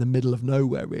been in the middle of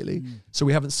nowhere, really. So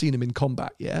we haven't seen him in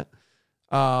combat yet.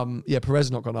 Perez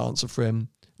is not going to answer for him.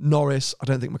 Norris, I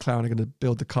don't think McLaren are going to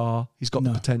build the car. He's got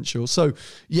the potential. So,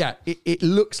 it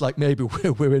looks like maybe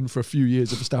we're in for a few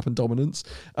years of Verstappen dominance.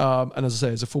 And as I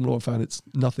say, as a Formula 1 fan, it's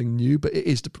nothing new, but it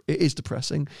is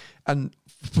depressing. And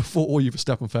before all you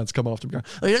Verstappen fans come after me going,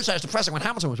 "Oh, you didn't say it's depressing when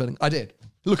Hamilton was winning." I did.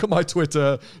 Look at my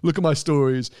Twitter, look at my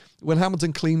stories. When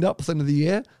Hamilton cleaned up at the end of the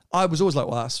year, I was always like,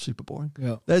 well, that's super boring.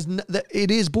 Yeah. It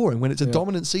is boring. When it's a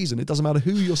dominant season, it doesn't matter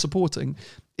who you're supporting.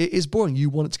 It is boring. You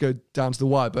want it to go down to the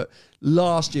wire. But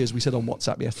last year, as we said on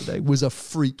WhatsApp yesterday, was a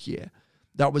freak year.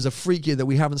 That was a freak year that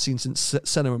we haven't seen since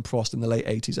Senna and Prost in the late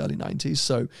 80s, early 90s.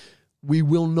 So we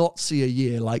will not see a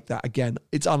year like that again.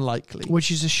 It's unlikely.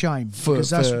 Which is a shame. For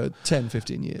 10,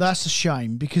 15 years. That's a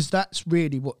shame, because that's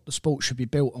really what the sport should be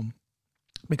built on.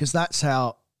 Because that's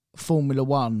how Formula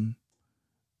One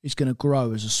is going to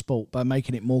grow as a sport, by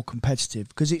making it more competitive.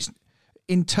 Because it's,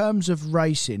 in terms of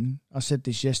racing, I said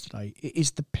this yesterday, it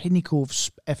is the pinnacle of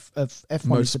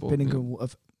F1 is the pinnacle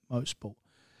of motorsport.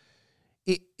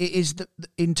 It is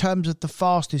in terms of the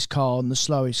fastest car and the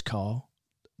slowest car,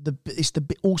 it's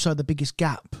also the biggest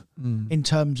gap in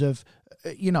terms of,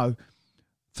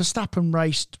 Verstappen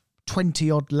raced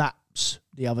 20 odd laps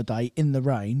the other day in the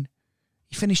rain.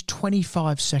 He finished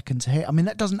 25 seconds ahead. I mean,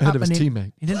 that doesn't happen. Ahead of his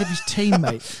teammate. Ahead of his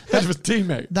teammate. Ahead of his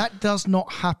teammate. That does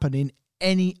not happen in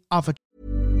any other.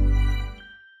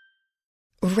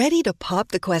 Ready to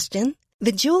pop the question?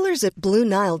 The jewelers at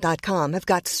BlueNile.com have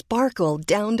got sparkle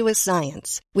down to a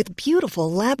science with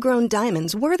beautiful lab-grown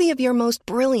diamonds worthy of your most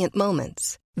brilliant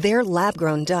moments. Their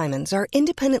lab-grown diamonds are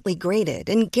independently graded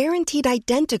and guaranteed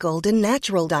identical to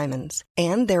natural diamonds,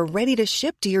 and they're ready to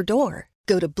ship to your door.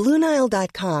 Go to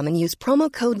BlueNile.com and use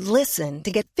promo code LISTEN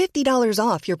to get $50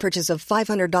 off your purchase of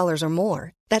 $500 or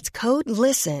more. That's code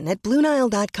LISTEN at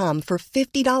BlueNile.com for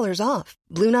 $50 off.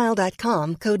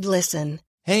 BlueNile.com, code LISTEN.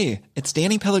 Hey, it's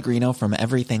Danny Pellegrino from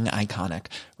Everything Iconic.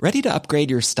 Ready to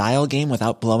upgrade your style game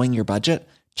without blowing your budget?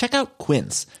 Check out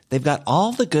Quince. They've got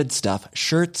all the good stuff,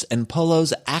 shirts and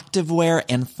polos, activewear,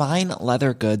 and fine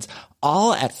leather goods,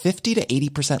 all at 50 to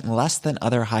 80% less than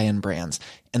other high-end brands.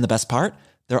 And the best part?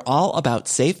 They're all about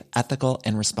safe, ethical,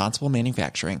 and responsible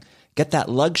manufacturing. Get that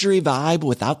luxury vibe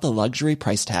without the luxury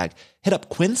price tag. Hit up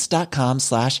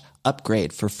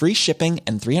quince.com/upgrade for free shipping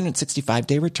and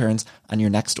 365-day returns on your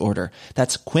next order.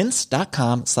 That's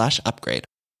quince.com/upgrade.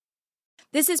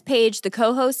 This is Paige, the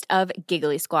co-host of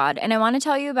Giggly Squad, and I want to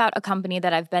tell you about a company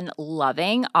that I've been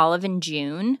loving, Olive &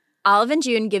 June. Olive &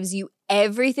 June gives you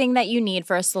everything that you need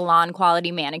for a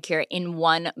salon-quality manicure in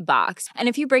one box. And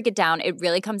if you break it down, it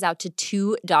really comes out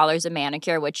to $2 a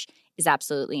manicure, which is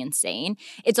absolutely insane.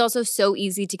 It's also so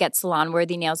easy to get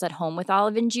salon-worthy nails at home with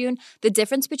Olive & June. The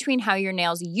difference between how your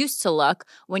nails used to look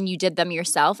when you did them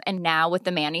yourself and now with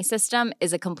the Mani system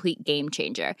is a complete game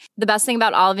changer. The best thing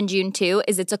about Olive & June, too,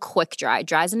 is it's a quick dry.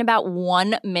 Dries in about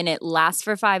 1 minute, lasts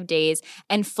for 5 days,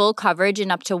 and full coverage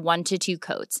in up to 1 to 2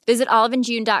 coats. Visit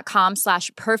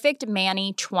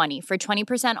oliveandjune.com/perfectmani20 for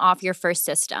 20% off your first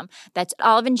system. That's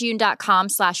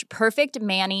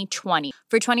oliveandjune.com/perfectmani20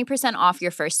 for 20% off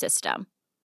your first system.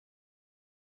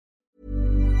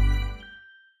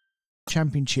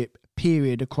 Championship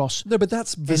period across. No, but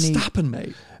that's Verstappen,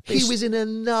 mate. He was in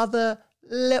another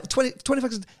 20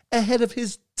 seconds ahead of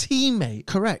his teammate.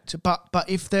 Correct. But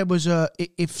if there was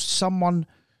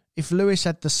if Lewis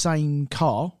had the same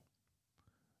car,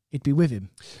 it'd be with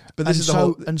him. But this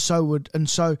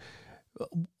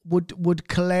would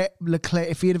Leclerc,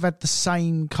 if he'd have had the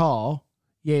same car,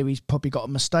 yeah, he's probably got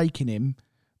a mistake in him,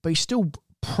 but he's still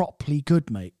properly good,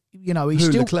 mate. You know, he's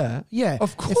still Leclerc? Yeah,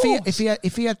 of course.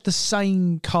 If he had the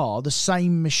same car, the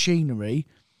same machinery,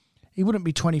 he wouldn't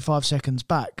be 25 seconds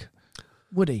back,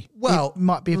 would he? Well, it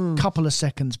might be a couple of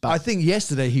seconds back. I think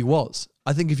yesterday he was.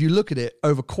 I think if you look at it,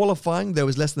 over qualifying, there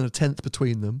was less than a tenth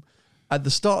between them. At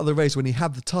the start of the race, when he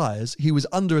had the tyres, he was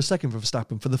under a second for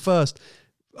Verstappen for the first.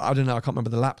 I don't know. I can't remember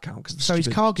the lap count because so his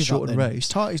car gives up.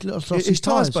 Race. His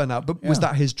tyres burn out. But was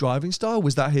that his driving style?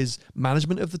 Was that his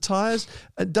management of the tyres?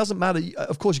 It doesn't matter.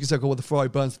 Of course, you can say, "Oh, well, the Ferrari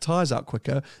burns the tyres out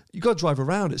quicker." You got to drive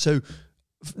around it. So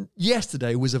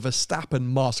yesterday was a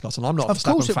Verstappen masterclass, and I'm not a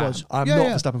Verstappen fan. I'm not a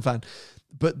Verstappen fan.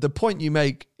 But the point you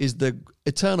make is the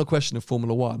eternal question of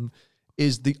Formula One: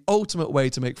 is the ultimate way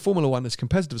to make Formula One as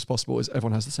competitive as possible is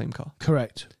everyone has the same car.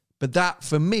 Correct. But that,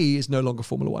 for me, is no longer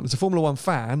Formula One. As a Formula One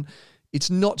fan, it's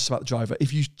not just about the driver.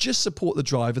 If you just support the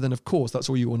driver, then of course that's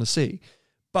all you want to see.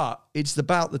 But it's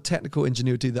about the technical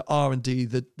ingenuity, the R&D,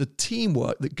 the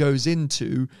teamwork that goes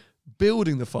into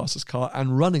building the fastest car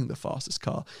and running the fastest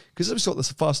car. Because as we saw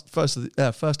this first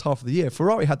half of the year,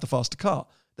 Ferrari had the faster car.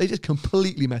 They just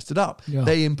completely messed it up. Yeah.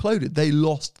 They imploded. They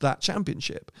lost that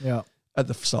championship at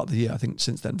the start of the year. I think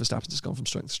since then, Verstappen's just gone from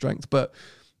strength to strength. But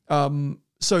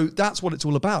so that's what it's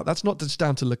all about. That's not just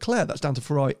down to Leclerc. That's down to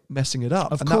Ferrari messing it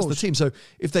up. Of course. That's the team. So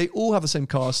if they all have the same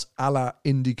cars, a la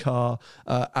IndyCar,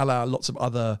 a la lots of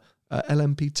other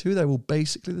LMP2, they're all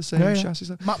basically the same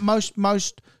chassis.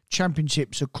 Most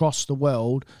championships across the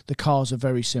world, the cars are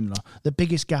very similar. The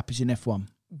biggest gap is in F1.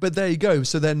 But there you go.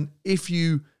 So then if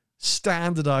you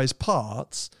standardize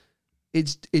parts,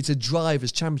 it's a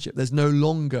driver's championship. There's no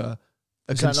longer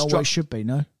a Is that not what it should be,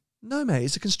 no? No, mate.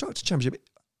 It's a constructor championship.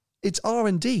 It's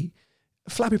R&D.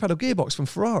 Flappy paddle gearbox from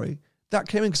Ferrari. That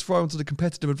came in because Ferrari wanted a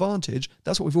competitive advantage.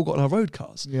 That's what we've all got in our road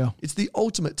cars. Yeah. It's the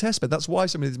ultimate test bed. That's why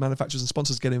so many of these manufacturers and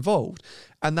sponsors get involved.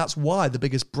 And that's why the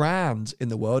biggest brands in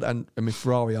the world, and I mean,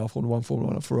 Ferrari are Formula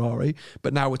 1 are Ferrari,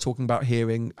 but now we're talking about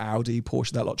hearing Audi,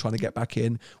 Porsche, that lot trying to get back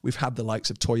in. We've had the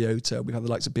likes of Toyota, we've had the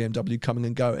likes of BMW coming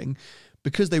and going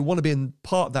because they want to be in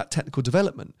part of that technical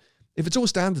development. If it's all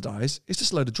standardized, it's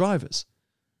just a load of drivers.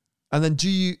 And then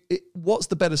what's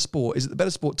the better sport? Is it the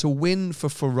better sport to win for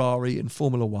Ferrari in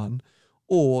Formula 1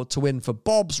 or to win for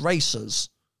Bob's Racers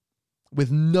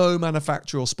with no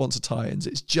manufacturer or sponsor tie-ins?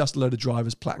 It's just a load of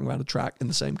drivers platting around a track in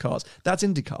the same cars. That's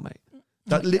IndyCar, mate.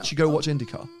 That literally go watch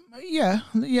IndyCar. Yeah.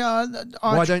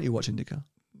 Why don't you watch IndyCar?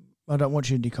 I don't watch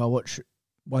IndyCar.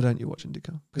 Why don't you watch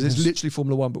IndyCar? Because it's literally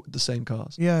Formula 1 but with the same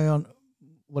cars. Yeah.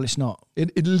 Well, it's not.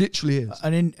 It literally is.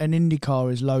 An Indy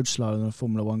car is loads slower than a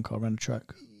Formula 1 car around the track.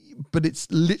 But it's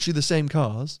literally the same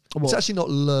cars. Well, it's actually not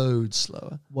loads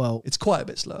slower. Well, it's quite a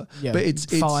bit slower. Yeah, but it's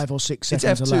 5 or 6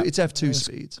 seconds a lap. It's F2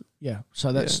 speeds. Yeah,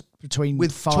 so that's between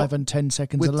with 5 and 10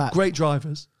 seconds a lap. With great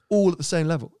drivers, all at the same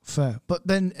level. Fair. But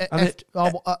then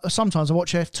sometimes I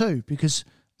watch F2 because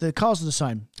the cars are the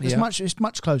same. It's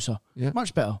much closer. Yeah.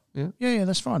 Much better. Yeah,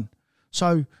 that's fine.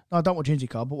 So I don't watch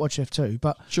IndyCar, but watch F2.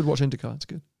 But should watch IndyCar. It's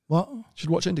good. What? Should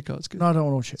watch IndyCar. It's good. No, I don't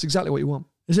want to watch it. It's exactly what you want.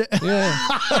 Is it? Yeah.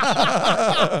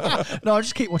 No, I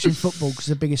just keep watching football because it's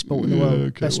the biggest sport in the world.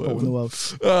 Okay, Best sport in the world.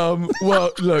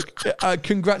 Well, look,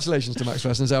 congratulations to Max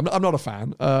Verstappen. I'm not a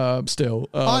fan still.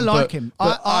 I like him.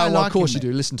 I like of course him.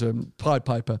 you do. Listen to him. Pied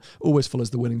Piper always follows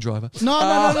the winning driver. No.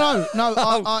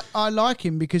 I like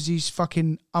him because he's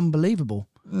fucking unbelievable.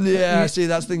 Yeah, see,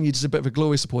 that's the thing. You're just a bit of a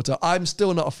glory supporter. I'm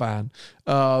still not a fan.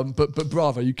 But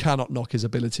bravo, you cannot knock his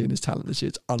ability and his talent this year.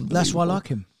 It's unbelievable. That's why I like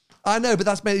him. I know, but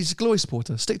that's made he's a glory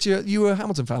supporter. Stick to you were a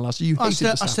Hamilton fan last year. You hated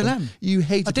Verstappen. I still am. You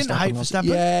hated I didn't Verstappen hate last Verstappen.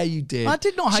 year. Yeah, you did. I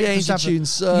did not hate Changed Verstappen. The tune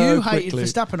so you quickly. hated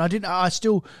Verstappen. I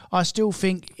didn't. I still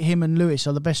think him and Lewis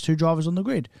are the best two drivers on the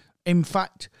grid. In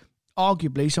fact,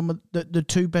 arguably some of the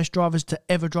two best drivers to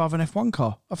ever drive an F1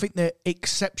 car. I think they're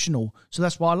exceptional. So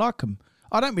that's why I like them.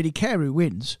 I don't really care who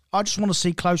wins. I just want to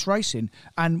see close racing,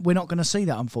 and we're not going to see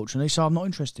that, unfortunately, so I'm not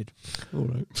interested. All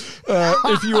right.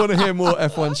 If you want to hear more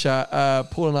F1 chat,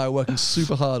 Paul and I are working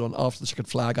super hard on After the Checkered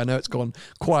Flag. I know it's gone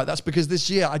quiet. That's because this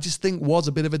year, I just think, was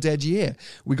a bit of a dead year.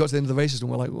 We got to the end of the races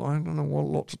and we're like, well, I don't know what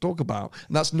lot to talk about.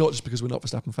 And that's not just because we're not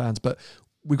Verstappen fans, but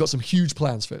we've got some huge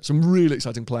plans for it, some really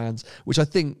exciting plans, which I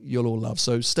think you'll all love.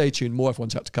 So stay tuned, more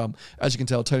F1 chat to come. As you can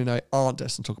tell, Tony and I aren't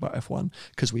destined to talk about F1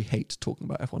 because we hate talking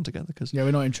about F1 together. Yeah,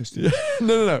 we're not interested.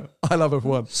 No. I love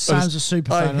F1. Sam's a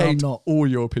super fan and I'm not. All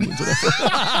your opinions on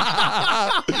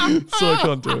F1. So I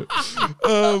can't do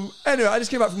it. Anyway, I just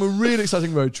came back from a really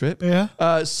exciting road trip.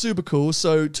 Yeah. Super cool.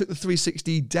 So took the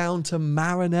 360 down to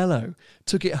Maranello,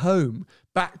 took it home,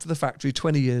 back to the factory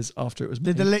 20 years after it was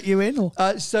made. Did they let you in? Or?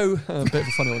 A bit of a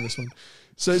funny one on this one.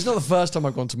 So it's not the first time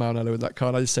I've gone to Maranello with that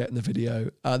car. I just say it in the video.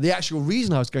 The actual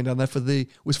reason I was going down there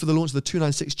was for the launch of the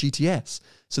 296 GTS.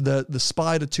 So the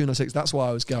Spider 296, that's why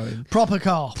I was going. Proper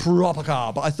car.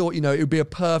 But I thought, it would be a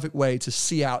perfect way to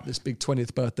see out this big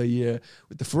 20th birthday year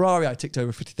with the Ferrari. I ticked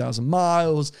over 50,000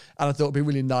 miles. And I thought it'd be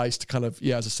really nice to kind of,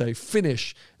 as I say,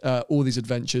 finish all these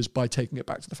adventures by taking it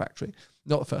back to the factory.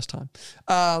 Not the first time.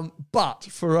 But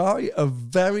Ferrari are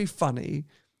very funny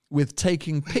with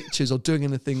taking pictures or doing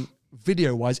anything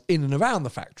video-wise in and around the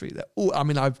factory. I've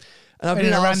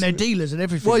been around their dealers and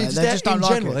everything. Well, they just don't in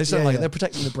like general, it. they just don't like it. They're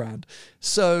protecting the brand.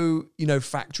 So,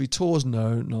 factory tours,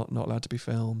 no, not allowed to be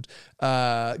filmed.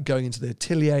 Going into the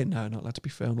atelier, no, not allowed to be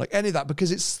filmed. Like any of that,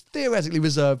 because it's theoretically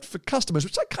reserved for customers,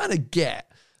 which I kind of get.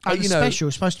 And special,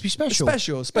 it's supposed to be special.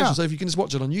 Special. Yeah. So if you can just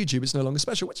watch it on YouTube, it's no longer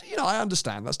special, which, I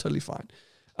understand. That's totally fine.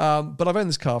 But I've owned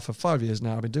this car for 5 years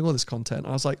now. I've been doing all this content. And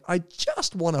I was like, I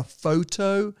just want a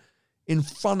photo in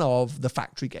front of the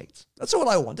factory gate. That's all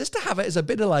I want. Just to have it as a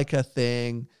bit of like a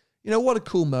thing. What a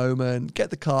cool moment. Get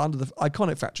the car under the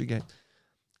iconic factory gate.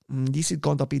 This is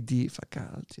going to be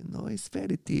difficult. It's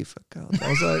very difficult. I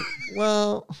was like,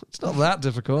 well, it's not that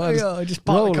difficult. I just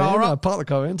park the car up. Park the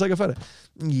car in, take a photo.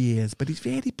 Yes, but it's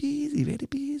very busy, very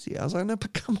busy. I was like, no,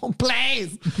 but come on,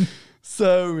 please.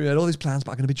 So we had all these plans,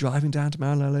 but I'm going to be driving down to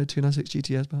Maranello, 296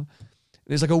 GTS. And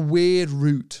it's like a weird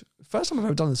route. First time I've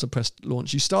ever done this at press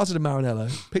launch. You started in Maranello,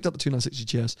 picked up the 296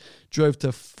 GTS, drove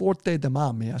to Forte dei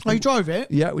Marmi. I think. Oh, you drove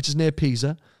it? Yeah, which is near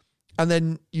Pisa. And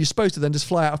then you're supposed to then just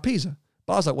fly out of Pisa.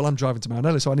 But I was like, well, I'm driving to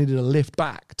Maranello, so I needed a lift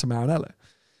back to Maranello.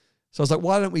 So I was like,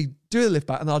 why don't we do the lift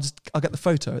back and I'll get the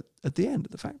photo at the end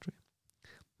of the factory.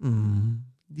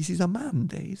 This is a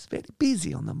Monday. It's very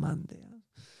busy on the Monday.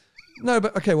 No,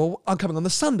 but okay, well, I'm coming on the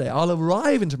Sunday. I'll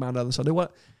arrive into Maranello on the Sunday.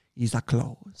 What? Is that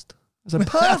closed? I was like,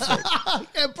 perfect.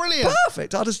 Yeah, brilliant.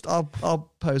 Perfect.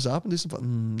 I'll pose up and do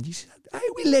some. I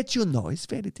will let you know. It's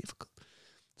very difficult.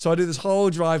 So I do this whole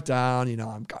drive down.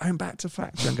 I'm going back to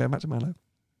factory. I'm going back to Maranello.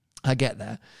 I get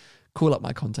there, call up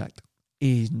my contact.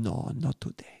 No, not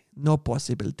today. No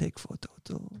possible take photo.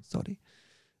 Sorry.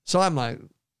 So I'm like,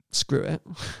 screw it.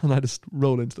 And I just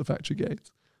roll into the factory gate,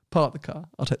 park the car.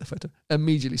 I'll take the photo.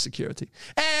 Immediately security.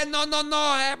 No.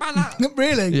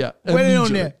 Really? Yeah. Went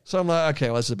on there. So I'm like, okay,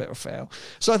 well, this is a bit of a fail.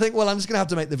 So I think, well, I'm just going to have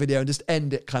to make the video and just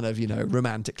end it kind of,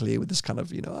 romantically with this kind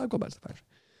of, I've gone back to the factory.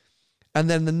 And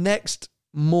then the next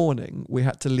morning, we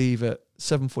had to leave at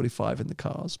 7:45 in the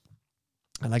cars.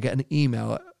 And I get an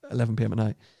email at 11 p.m. at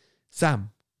night. Sam,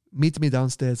 meet me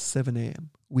downstairs 7 a.m.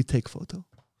 We take photo.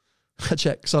 I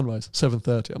check, sunrise,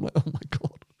 7:30. I'm like, oh my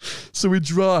God. So we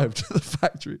drive to the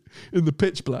factory in the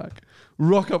pitch black,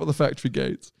 rock up at the factory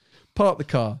gates, park the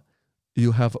car.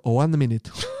 You have 1 minute.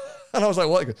 And I was like,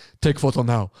 what? He goes, take photo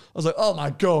now. I was like, oh my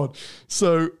God.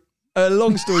 So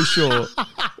long story short,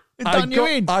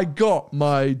 I got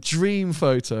my dream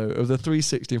photo of the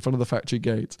 360 in front of the factory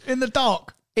gate. In the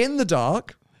dark. In the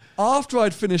dark, after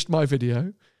I'd finished my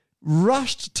video,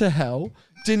 rushed to hell,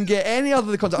 didn't get any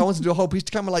other content. I wanted to do a whole piece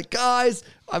to camera, like, guys,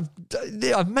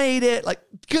 I've made it. Like,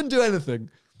 couldn't do anything.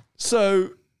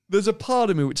 So there's a part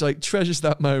of me which like treasures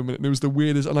that moment, and it was the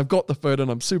weirdest. And I've got the photo,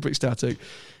 and I'm super ecstatic.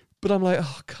 But I'm like,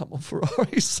 oh, come on,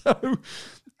 Ferrari. So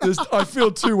I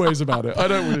feel two ways about it. I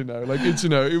don't really know. Like, it's,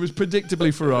 it was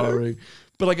predictably Ferrari.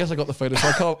 But I guess I got the photo,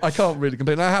 so I can't really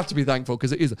complain. I have to be thankful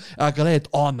because it is a great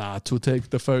honour to take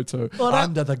the photo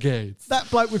under the gates. That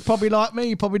bloke was probably like me.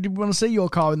 He probably didn't want to see your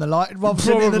car in the light rather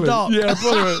than in the dark. Yeah,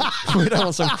 probably. We don't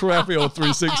want some crappy old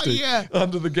 360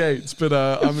 under the gates. But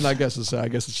I guess I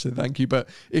should say thank you. But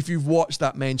if you've watched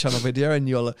that main channel video and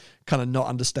you're kind of not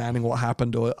understanding what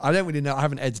happened, or I don't really know, I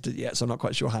haven't edited it yet, so I'm not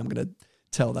quite sure how I'm going to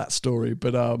tell that story,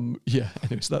 but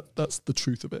anyways, that's the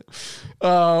truth of it.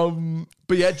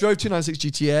 But yeah, drove 296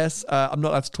 GTS. I'm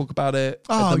not allowed to talk about it.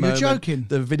 Oh, you're joking.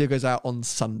 The video goes out on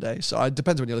Sunday, so it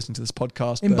depends when you're listening to this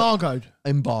podcast.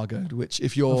 Embargoed, which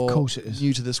if you're of course it is.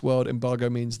 New to this world, embargo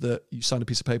means that you sign a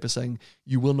piece of paper saying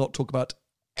you will not talk about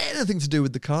anything to do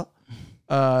with the car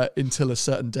until a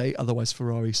certain date, otherwise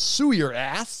Ferrari sue your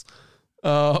ass.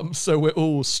 So we're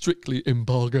all strictly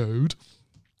embargoed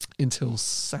until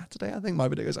Saturday. I think my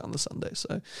video goes out on the Sunday.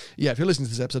 So yeah, if you're listening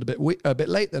to this episode a bit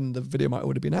late, then the video might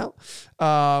already been out.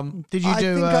 I think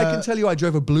I can tell you I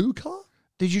drove a blue car.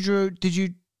 Did you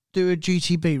do a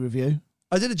GTB review?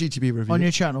 I did a GTB review. On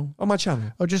your channel? On my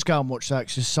channel. I'll just go and watch that.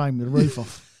 It's the same with the roof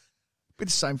off.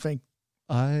 It's the same thing.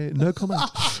 No comment.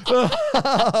 So that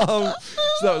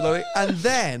was lovely. And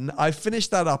then I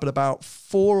finished that up at about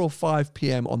 4 or 5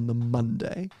 p.m. on the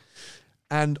Monday.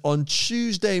 And on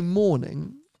Tuesday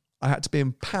morning, I had to be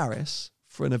in Paris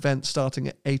for an event starting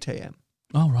at 8 a.m.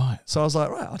 Oh, right. So I was like,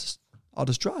 right, I'll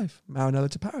just drive Maranello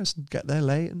to Paris and get there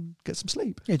late and get some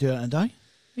sleep. Yeah, do that in a day.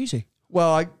 Easy.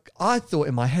 Well, I thought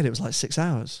in my head it was like 6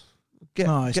 hours.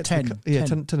 It's 10.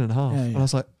 10 and a half. Yeah. And I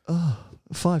was like,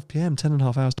 5 p.m., 10 and a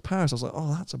half hours to Paris. I was like,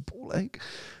 oh, that's a ball ache.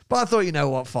 But I thought, you know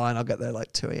what, fine, I'll get there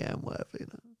like 2 a.m., whatever,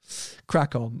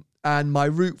 Crack on. And my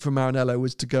route from Maranello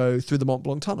was to go through the Mont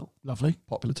Blanc tunnel. Lovely.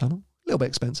 Popular tunnel. A little bit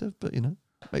expensive, but,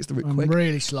 makes the route quick.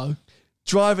 Really slow.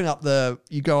 Driving up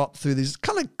you go up through these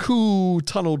kind of cool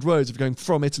tunneled roads if you're going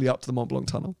from Italy up to the Mont Blanc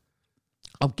tunnel.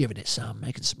 I'm giving it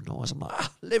making some noise. I'm like,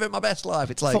 living my best life.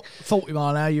 It's like 40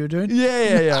 mile an hour you were doing?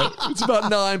 Yeah. It's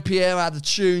about 9 p.m. I had the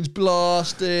tunes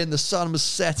blasting. The sun was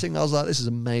setting. I was like, this is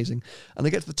amazing. And I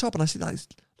get to the top and I see like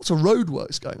lots of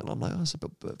roadworks going on. I'm like, that's a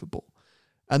bit of a bore.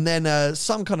 And then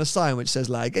some kind of sign which says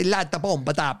like, La da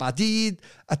bomba da badid,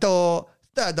 ato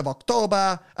 3rd of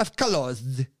October, I've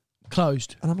closed. And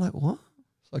I'm like, what?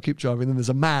 So I keep driving. Then there's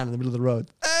a man in the middle of the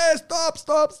road. Hey, stop.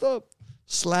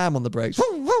 Slam on the brakes. It's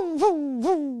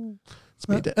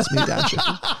me down.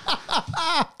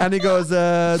 And he goes,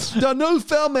 tunnel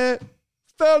fermé,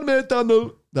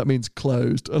 tunnel. That means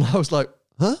closed. And I was like,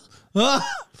 huh?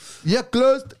 Yeah,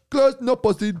 closed, no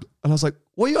possible. And I was like,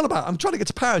 what are you on about? I'm trying to get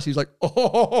to Paris. He was like,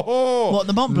 oh. What,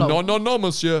 the Mont Blanc? No,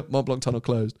 monsieur. Mont Blanc tunnel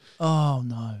closed. Oh,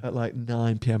 no. At like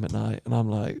 9 p.m. at night. And I'm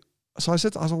like, so I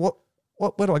said, what,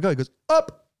 where do I go? He goes,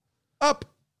 up. And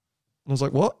I was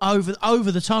like, what?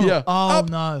 Over the tunnel? Yeah. Oh,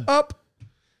 no. Up.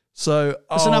 So,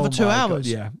 it's another 2 hours. God,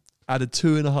 yeah. Added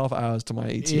 2.5 hours to my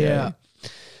ETA. Yeah.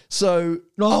 So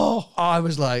I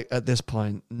was like, at this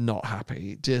point, not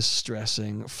happy, just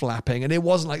stressing, flapping. And it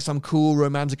wasn't like some cool,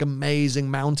 romantic,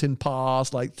 amazing mountain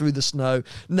pass, like through the snow.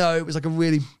 No, it was like a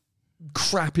really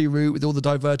crappy route with all the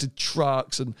diverted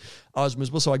trucks, and I was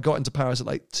miserable. So I got into Paris at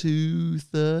like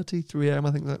 2:30, 3 a.m.,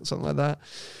 I think, something like that,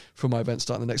 for my event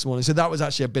starting the next morning. So that was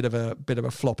actually a bit of a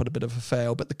flop and a bit of a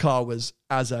fail. But the car was,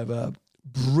 as ever,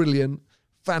 brilliant,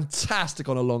 fantastic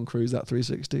on a long cruise, that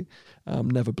 360.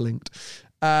 Never blinked.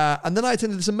 And then I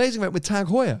attended this amazing event with Tag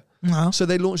Heuer. Uh-huh. So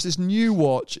they launched this new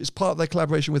watch. It's part of their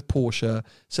collaboration with Porsche,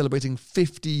 celebrating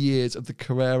 50 years of the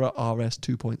Carrera RS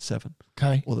 2.7.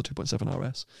 Okay. Or the 2.7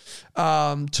 RS.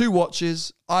 2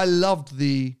 watches. I loved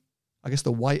the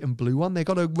white and blue one. They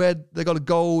got a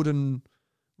gold and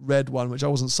red one, which I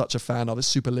wasn't such a fan of. It's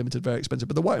super limited, very expensive.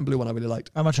 But the white and blue one I really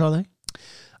liked. How much are they?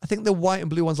 I think the white and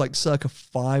blue one's like circa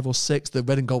 5 or 6. The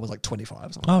red and gold was like 25 or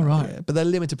something. Oh, right. Yeah, but they're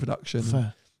limited production.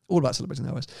 Fair. All about celebrating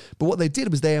the RS. But what they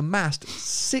did was they amassed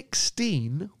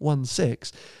 16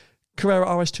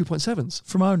 Carrera RS 2.7s.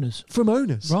 From owners. From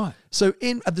owners. Right. So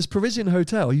at this Parisian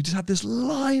hotel, you just had this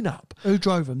lineup. Who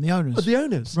drove them? The owners? The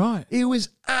owners. Right. It was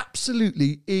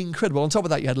absolutely incredible. On top of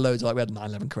that, you had loads, like we had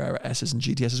 911 Carrera S's and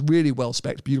GTS's, really well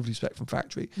spec'd, beautifully spec'd from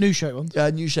factory. New shape ones.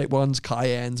 New shape ones,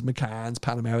 Cayennes, Macans,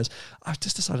 Panameras. I've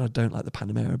just decided I don't like the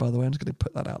Panamera, by the way. I'm just going to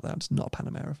put that out there. I'm just not a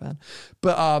Panamera fan.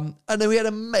 But, and then we had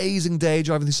an amazing day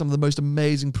driving through some of the most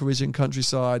amazing Parisian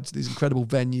countryside, these incredible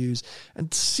venues.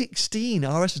 And 16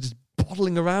 RS just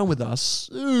bottling around with us.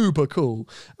 Super cool.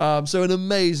 So an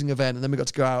amazing event. And then we got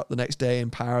to go out the next day in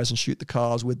Paris and shoot the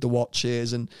cars with the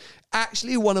watches. And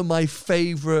actually one of my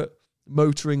favourite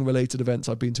motoring related events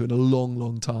I've been to in a long,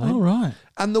 long time. Oh, right.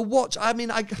 And the watch, I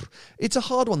mean, it's a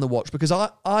hard one to watch because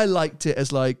I liked it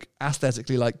as like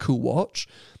aesthetically like cool watch.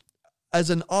 As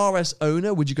an RS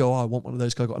owner, would you go, I want one of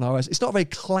those because I got an RS? It's not a very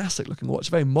classic looking watch,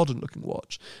 a very modern looking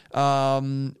watch.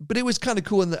 But it was kind of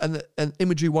cool, and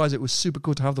imagery wise, it was super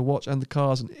cool to have the watch and the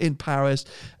cars in Paris.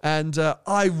 And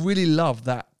I really love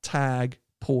that Tag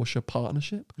Porsche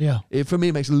partnership. Yeah. It, for me,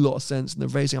 it makes a lot of sense. And the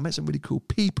racing, I met some really cool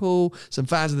people, some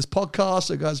fans of this podcast.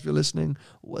 So guys, if you're listening,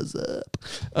 what's up?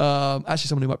 Actually,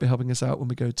 someone who might be helping us out when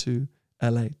we go to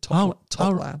LA. Top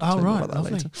Lad. Oh, right.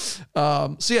 Lovely. Later. So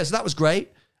that was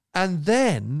great. And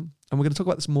then, and we're going to talk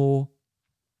about this more,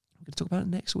 we're going to talk about it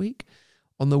next week.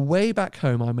 On the way back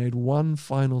home, I made one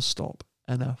final stop,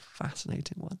 and a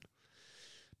fascinating one.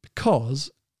 Because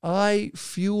I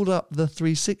fueled up the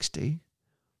 360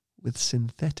 with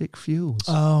synthetic fuels.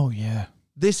 Oh, yeah.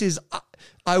 This is,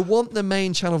 I want the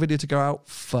main channel video to go out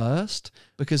first,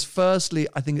 because firstly,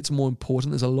 I think it's more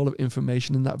important. There's a lot of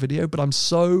information in that video, but I'm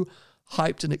so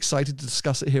hyped and excited to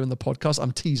discuss it here in the podcast.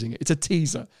 I'm teasing it. It's a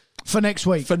teaser. For next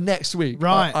week.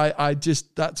 Right. I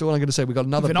just, that's all I'm going to say. We've got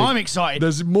another Even I'm excited.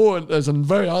 There's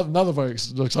another very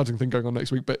exciting thing going on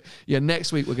next week. But yeah,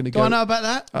 next week we're going to go. Do I know about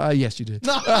that? Yes, you do.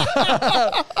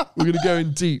 We're going to go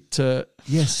in deep to,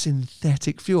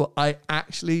 synthetic fuel. I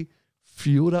actually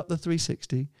fueled up the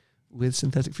 360 with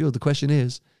synthetic fuel. The question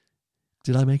is,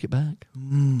 did I make it back?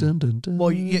 Dun, dun, dun.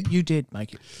 Well, you did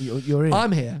make it. You're in.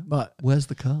 I'm here. But where's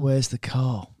the car? That's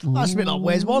a bit like,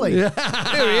 where's Wally? Yeah.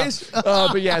 There he is.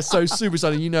 But yeah, so super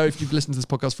exciting. You know, if you've listened to this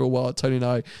podcast for a while, Tony and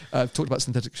I have talked about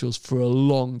synthetic fuels for a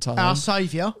long time. Our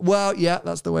saviour. Well, yeah,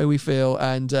 that's the way we feel.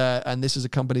 And this is a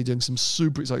company doing some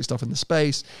super exciting stuff in the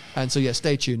space. And so, yeah,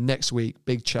 stay tuned. Next week,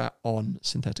 big chat on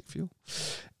synthetic fuel.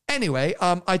 Anyway,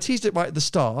 I teased it right at the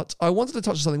start. I wanted to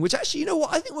touch on something, which actually, you know what?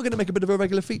 I think we're going to make a bit of a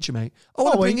regular feature, mate. I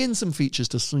want to bring in some features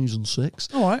to season 6.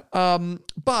 All right.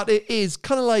 But it is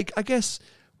kind of like, I guess,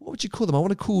 what would you call them? I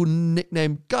want a cool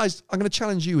nickname. Guys, I'm going to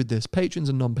challenge you with this, patrons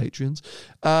and non-patrons.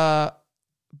 Bargain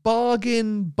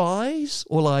buys,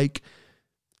 or like,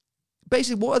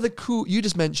 basically, what are the cool, you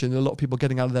just mentioned a lot of people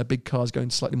getting out of their big cars, going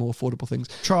to slightly more affordable things.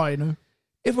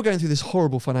 If we're going through this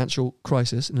horrible financial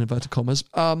crisis, in inverted commas,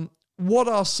 what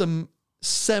are some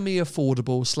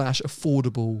semi-affordable /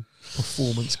 affordable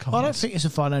performance cars? I don't think it's a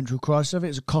financial crisis. I think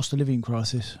it's a cost of living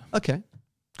crisis. Okay.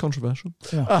 Controversial.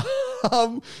 Yeah.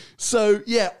 So,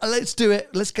 yeah, let's do it.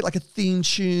 Let's get like a theme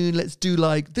tune. Let's do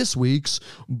like this week's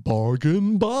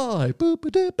Bargain Buy.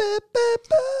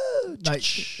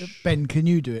 Ben, can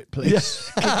you do it,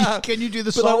 please? Yeah. Can you do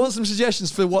the But song? I want some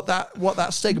suggestions for what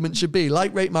that segment should be.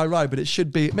 Like Rate My Ride, but it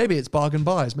should be, maybe it's Bargain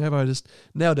Buys. Maybe I just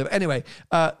nailed it. Anyway,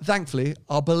 thankfully,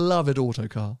 our beloved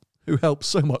Autocar, who helps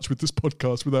so much with this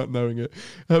podcast without knowing it,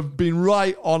 have been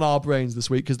right on our brains this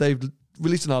week because they've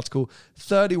released an article,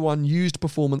 31 used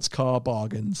performance car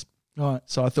bargains. Right.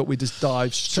 So I thought we'd just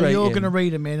dive straight in. So you're going to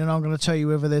read them in and I'm going to tell you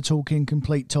whether they're talking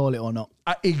complete toilet or not.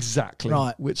 Exactly.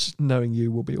 Right. Which, knowing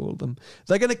you, will be all of them.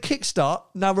 They're going to kickstart.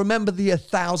 Now, remember the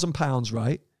 £1,000,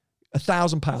 right?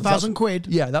 £1,000. £1,000?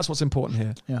 Yeah, that's what's important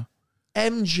here. Yeah.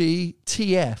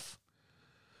 MG-TF.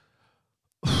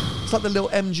 It's like the little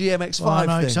MG MX-5 I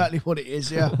know thing. exactly what it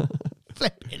is, yeah.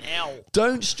 Flipping hell.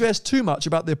 Don't stress too much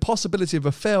about the possibility of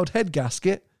a failed head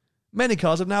gasket. Many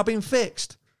cars have now been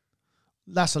fixed.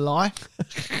 That's a lie.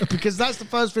 Because that's the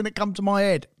first thing that comes to my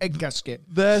head. Head gasket.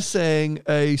 They're saying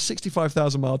a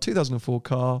 65,000 mile 2004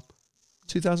 car,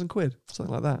 £2,000,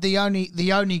 something like that. The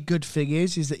only good thing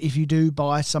is that if you do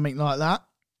buy something like that,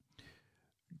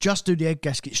 just do the head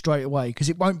gasket straight away because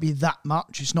it won't be that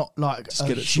much. It's not like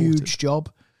a huge job.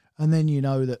 And then you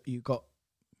know that you've got,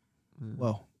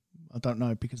 well, I don't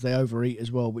know, because they overeat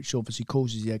as well, which obviously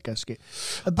causes the head gasket.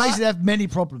 And basically, they have many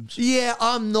problems. Yeah,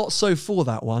 I'm not so for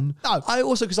that one. No. I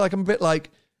also, because like, I'm a bit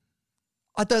like,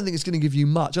 I don't think it's going to give you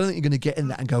much. I don't think you're going to get in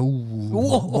that and go,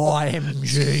 why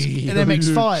MG? An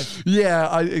MX-5.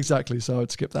 Yeah, exactly. So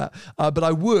I'd skip that. But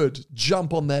I would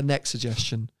jump on their next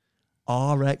suggestion,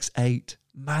 RX-8.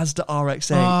 Mazda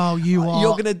RX-8. Oh,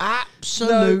 you're gonna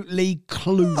absolutely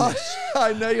clueless.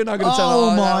 I know you're not going to tell.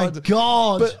 Oh my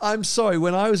God! But I'm sorry.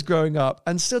 When I was growing up,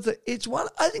 and still,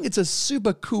 I think it's a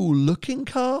super cool looking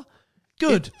car.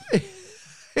 Good.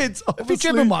 It's Have you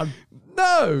driven one?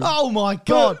 No. Oh my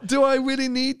God! But do I really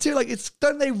need to? Like,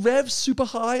 don't they rev super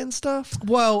high and stuff?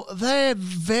 Well, they're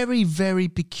very, very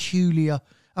peculiar.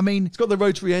 I mean, It's got the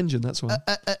rotary engine. That's why.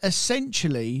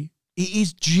 essentially, it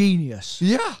is genius.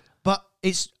 Yeah. But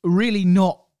it's really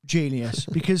not genius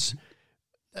because,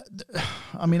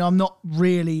 I mean, I'm not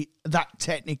really that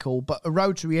technical, but a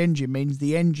rotary engine means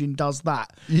the engine does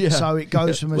that. Yeah. So it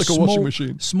goes from Like a washing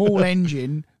machine. small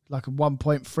engine, like a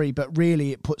 1.3, but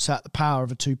really it puts out the power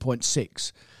of a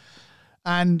 2.6.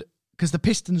 And because the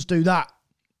pistons do that,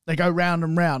 they go round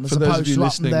and round as For those of opposed you to up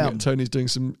and listening, down. Tony's doing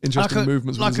some interesting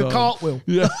movements with like his a arm. cartwheel.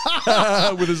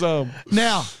 Yeah, with his arm.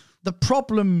 Now, the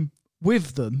problem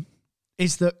with them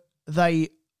is that they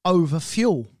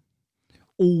overfuel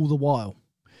all the while.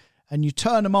 And you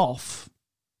turn them off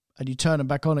and you turn them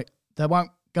back on, they won't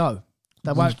go.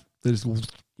 They won't.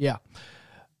 Yeah.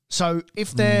 So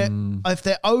if they're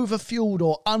overfueled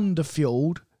or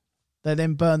underfueled, they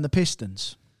then burn the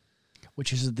pistons,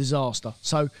 which is a disaster.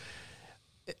 So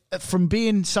from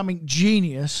being something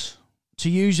genius to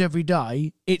use every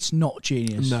day, it's not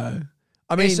genius. No.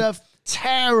 I mean, it's a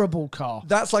terrible car.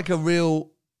 That's like a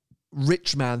real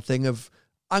rich man thing of,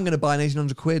 I'm going to buy an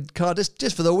 1,800 quid car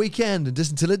just for the weekend and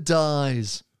just until it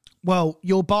dies. Well,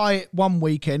 you'll buy it one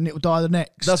weekend, it will die the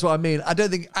next. That's what I mean. I don't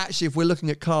think, actually, if we're looking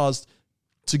at cars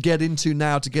to get into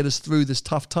now to get us through this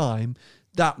tough time,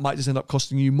 that might just end up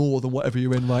costing you more than whatever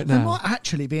you're in right now. There might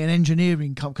actually be an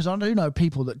engineering company, because I do know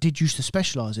people that did used to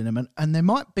specialise in them, and there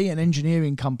might be an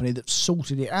engineering company that's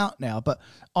sorted it out now, but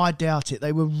I doubt it.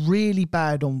 They were really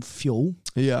bad on fuel.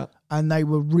 Yeah. And they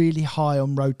were really high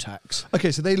on road tax.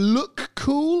 Okay, so they look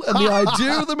cool, and the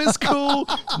idea of them is cool.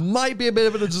 Might be a bit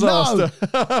of a disaster.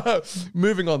 No.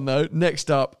 Moving on, though. Next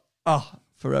up,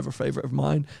 forever favourite of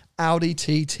mine, Audi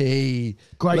TT.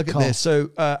 Great Look car. at this. So,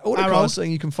 all the Arrow. cars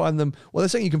saying you can find them. Well, they're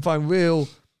saying you can find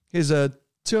here's a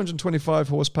 225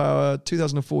 horsepower,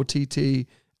 2004 TT,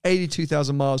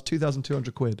 82,000 miles,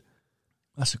 2,200 quid.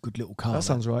 That's a good little car. That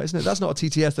sounds right, isn't it? That's not a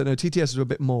TTS, though. No, TTS is a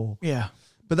bit more. Yeah.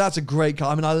 But that's a great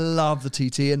car. I mean, I love the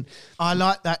TT. And I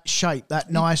like that shape, that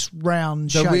nice round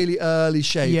the shape. really early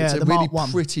shape. Yeah, It's a the really Mark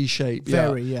 1. pretty shape.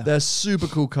 Very, yeah. They're super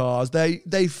cool cars. They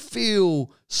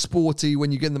feel sporty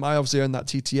when you get them. I obviously own that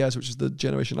TTS, which is the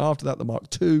generation after that, the Mark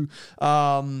II.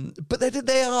 But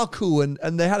they are cool, and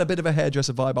they had a bit of a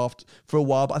hairdresser vibe for a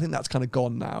while, but I think that's kind of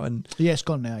gone now. And Yeah, it's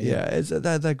gone now, yeah.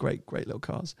 they're great little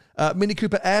cars. Mini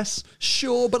Cooper S,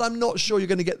 sure, but I'm not sure you're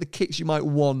going to get the kicks you might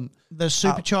want. The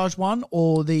supercharged one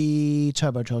or the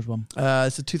turbocharged one?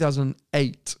 It's a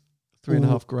 2008,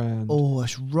 $3.5 grand. Oh,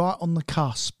 it's right on the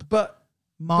cusp. But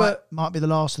Might be the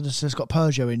last of this that's got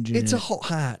Peugeot engine it's in a it. hot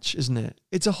hatch, isn't it?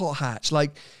 It's a hot hatch.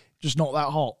 Like, Just not that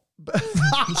hot.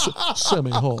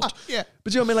 semi-hot. Yeah.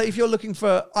 But do you know what I mean? Like, if you're looking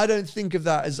for, I don't think of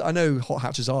that as, I know hot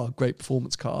hatches are great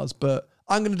performance cars, but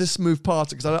I'm going to just move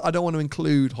past it because I don't want to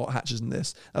include hot hatches in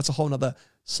this. That's a whole nother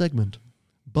segment.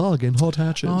 Bargain hot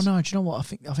hatches. Oh no! Do you know what? I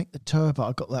think the turbo.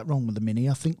 I got that wrong with the Mini.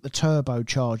 I think the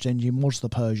turbocharged engine was the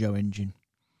Peugeot engine.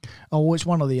 Oh, it's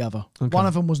one or the other. Okay. One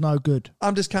of them was no good.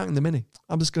 I'm discounting the Mini.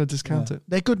 I'm just going to discount it.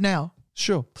 They're good now.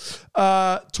 Sure.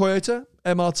 Toyota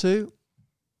MR2.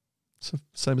 So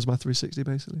same as my 360,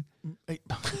 basically. I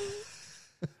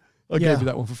gave you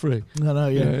that one for free. No,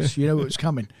 yeah. Yeah. You know what's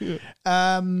coming.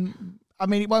 I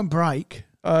mean, it won't break.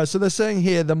 So they're saying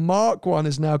here the Mark 1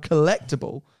 is now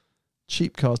collectible.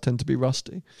 Cheap cars tend to be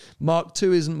rusty. Mark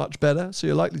 2 isn't much better, so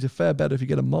you're likely to fare better if you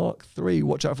get a Mark 3.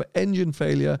 Watch out for engine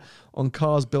failure on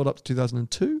cars built up to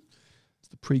 2002.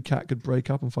 The pre-cat could break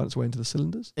up and find its way into the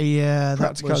cylinders. Yeah,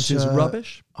 Practicality is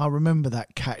rubbish. I remember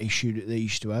that cat issue that they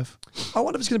used to have. I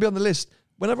wonder if it's going to be on the list.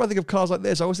 Whenever I think of cars like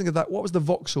this, I always think of that. What was the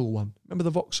Vauxhall one? Remember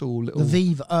the Vauxhall little... The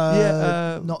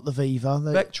Viva. Not the Viva.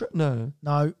 Vectra? No.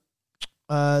 No.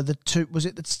 The two, was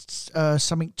it the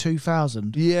something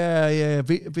 2000? Yeah.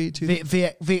 V2...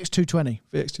 VX220.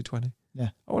 VX220.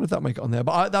 Yeah. I wonder if that'll make it on there.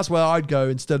 But that's where I'd go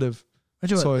instead of...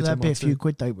 There'll be a few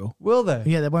quid, they will. Will there?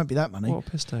 Yeah, there won't be that money. What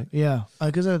a piss take. Yeah,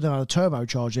 because they've done a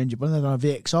turbocharged engine, but they've done a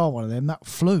VXR one of them, that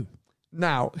flew.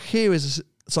 Now, here is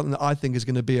something that I think is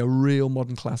going to be a real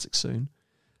modern classic soon.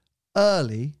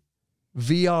 Early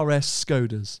VRS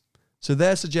Skodas. So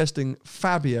they're suggesting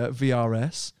Fabia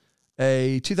VRS,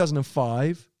 a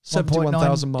 2005,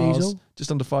 71,000 miles, diesel? just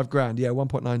under $5,000. Yeah,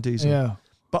 1.9 diesel. Yeah.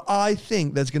 But I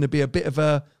think there's going to be a bit of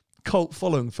a cult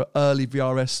following for early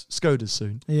VRS Skodas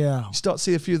soon. Yeah. You start to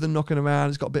see a few of them knocking around.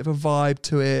 It's got a bit of a vibe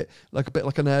to it, like a bit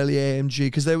like an early AMG.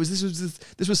 Because this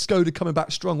was Skoda coming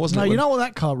back strong, wasn't it? No, you know what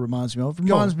that car reminds me of? It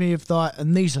reminds me of that,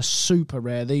 and these are super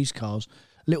rare, these cars.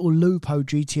 Little Lupo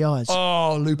GTIs.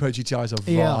 Oh, Lupo GTIs are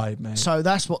vibe, mate. So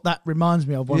that's what that reminds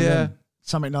me of. One of them.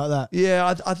 Something like that.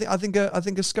 Yeah, I think a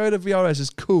Skoda VRS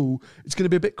is cool. It's going to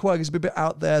be a bit quirky. It's a bit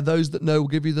out there. Those that know will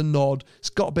give you the nod.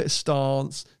 It's got a bit of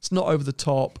stance. It's not over the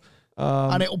top.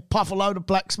 And it'll puff a load of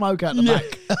black smoke out the back.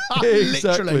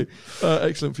 Exactly.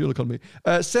 Excellent fuel economy.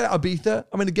 Seat Ibiza.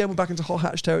 I mean, again, we're back into hot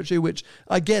hatch territory, which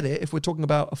I get it. If we're talking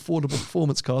about affordable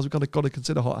performance cars, we've got to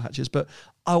consider hot hatches, but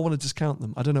I want to discount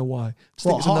them. I don't know why. I just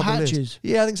think it's hot another hatches? list.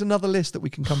 Yeah, I think it's another list that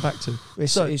we can come back to.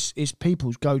 It's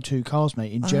people's go-to cars,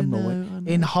 mate, in general. I know.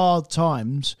 In hard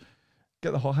times.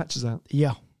 Get the hot hatches out.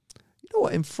 Yeah. You know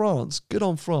what? In France, good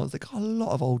on France, they got a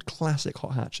lot of old classic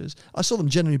hot hatches. I saw them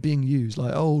generally being used,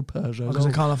 like old Peugeots. Because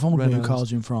they can't afford new Renaults.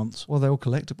 cars in France. Well, they're all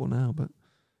collectible now, but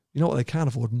you know what they can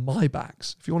afford?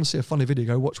 Maybachs. If you want to see a funny video,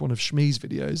 go watch one of Shmee's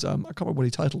videos. I can't remember what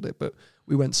he titled it, but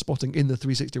we went spotting in the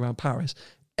 360 around Paris.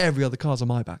 Every other car's a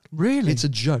Maybach. Really? It's a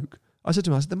joke. I said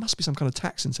to him, there must be some kind of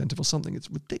tax incentive or something. It's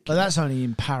ridiculous. But that's only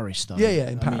in Paris, though. Yeah, in I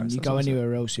mean, Paris. you That's go what I'm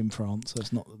anywhere else in France,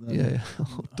 that's not... Yeah.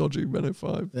 Dodgy Renault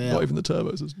 5. Yeah. Not even the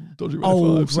turbos. It's dodgy Renault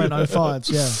Old 5s. Renault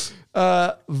 5s, yeah.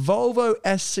 Volvo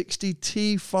S60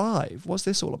 T5. What's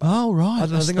this all about? Oh, right. I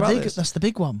don't know anything about this. That's the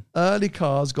big one. Early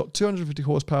cars got 250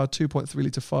 horsepower, 2.3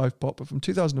 litre 5-pot, but from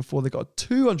 2004 they got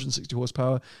 260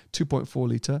 horsepower, 2.4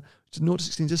 litre, 0 to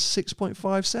 16 just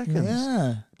 6.5 seconds.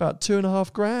 Yeah. About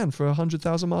 $2,500 for a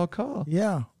 100,000-mile car.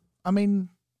 Yeah. I mean,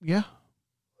 yeah.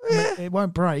 I mean, it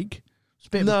won't break. It's a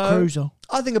bit of a cruiser.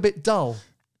 I think a bit dull.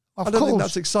 Of I don't think course.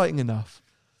 that's exciting enough.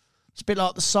 It's a bit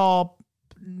like the Saab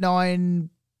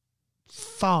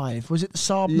 9.5. Was it the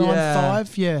Saab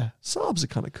 9.5? Yeah. Saabs are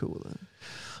kind of cool, though.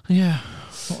 Yeah.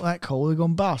 Not that cool. They've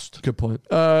gone bust. Good point.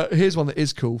 Here's one that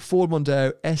is cool. Ford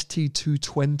Mondeo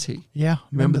ST220. Yeah.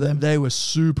 Remember them. They were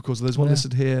super cool. So there's one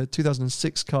listed here.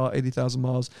 2006 car, 80,000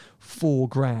 miles,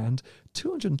 $4,000,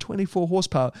 224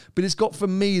 horsepower. But it's got, for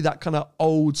me, that kind of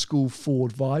old school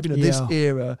Ford vibe. You know, this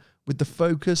era with the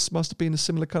Focus must have been a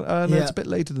similar kind of... No, it's a bit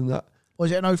later than that.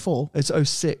 Was it an 04? It's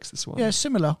 06, this one. Yeah,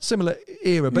 similar. Similar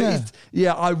era. But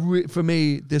for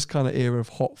me, this kind of era of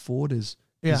hot Ford is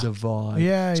a vibe.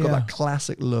 Yeah, it's got that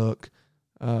classic look.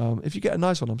 If you get a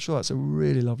nice one, I'm sure that's a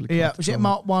really lovely car. Yeah, was it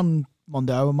Mark 1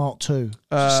 Mondeo or Mark 2?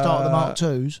 Start of the Mark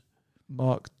 2s?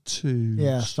 Mark 2.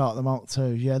 Yeah, start of the Mark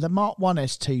 2. Yeah, the Mark 1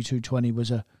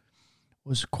 ST220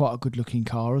 was quite a good looking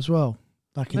car as well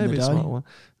back in the day. Maybe a smart one.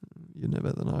 You know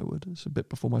better than I would. It's a bit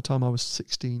before my time. I was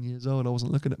 16 years old. I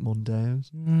wasn't looking at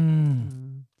Mondeos.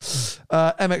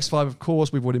 MX-5, of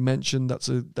course, we've already mentioned. That's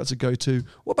a go-to.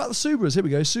 What about the Subarus? Here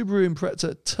we go. Subaru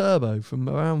Impreza Turbo from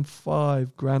around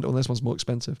 $5,000. Oh, this one's more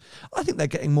expensive. I think they're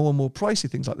getting more and more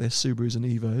pricey, things like this, Subarus and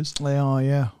Evos. They are,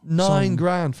 yeah.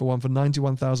 $9,000 for one for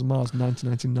 91,000 miles,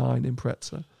 1999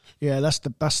 Impreza. Yeah, that's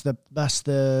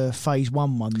the phase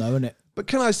one though, isn't it? But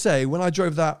can I say, when I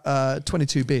drove that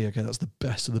 22B, okay, that's the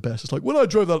best of the best. It's like when I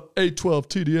drove that 812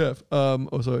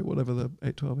 TDF, whatever the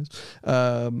 812 is,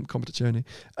 Competizione,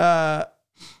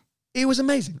 it was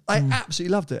amazing. I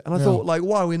absolutely loved it. And I thought, like,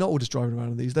 why are we not all just driving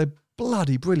around in these? They're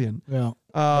bloody brilliant. Yeah.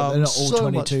 They're not all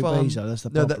so much 22Bs, fun. though. That's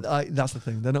the problem. No, that's the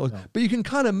thing. They're not all, but you can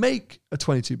kind of make a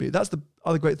 22B. That's the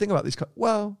other great thing about these cars.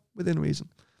 Well, within reason.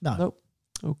 No. Nope.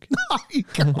 Okay. No, you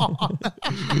can't.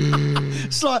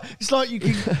 It's like you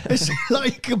can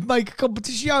make a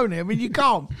competition. I mean, you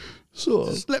can't. Sort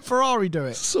of. Just let Ferrari do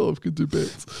it. Sort of could do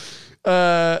bits.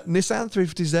 Nissan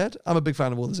 350Z. I'm a big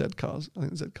fan of all the Z cars. I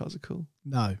think the Z cars are cool.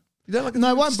 No. You don't like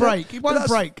No, it won't 350Z? break. It won't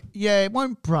break. Yeah, it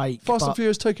won't break. Fast and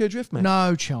Furious Tokyo Drift, mate.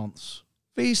 No chance.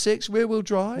 V6 rear wheel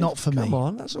drive. Not for me. Come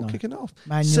on, that's all kicking off.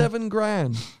 Manual.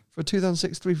 $7,000 for a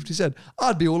 2006 350Z.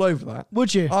 I'd be all over that.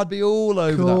 Would you? I'd be all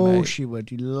over that, mate. Of course you would.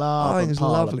 You love I think a it's pile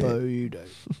lovely. of boo, you do.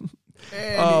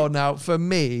 Oh, now, for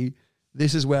me,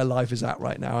 this is where life is at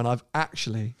right now. And I've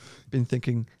actually been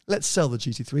thinking, let's sell the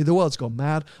GT3. The world's gone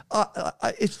mad.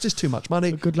 It's just too much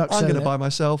money. Good luck I'm going selling to it. buy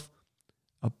myself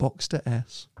a Boxster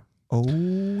S. Oh,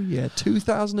 yeah.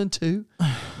 2002.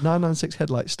 996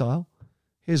 headlight style.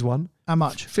 Here's one. How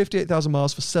much? 58,000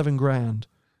 miles for $7,000.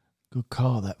 Good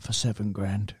car, that, for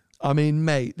 $7,000. I mean,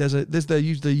 mate, they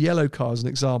use the yellow car as an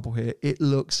example here. It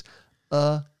looks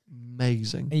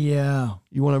amazing. Yeah.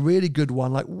 You want a really good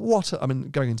one, like I mean,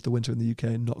 going into the winter in the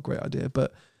UK, not a great idea,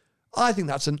 but I think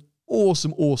that's an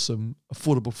awesome,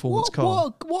 affordable performance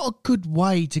car. What a good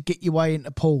way to get your way into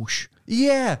Porsche.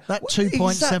 Yeah. That 2.7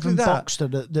 exactly that.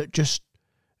 Boxster that just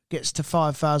gets to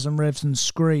 5,000 revs and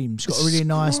screams. It's got a really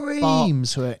nice bark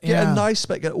to it. Get a nice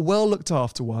spec, get a well looked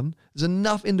after one. There's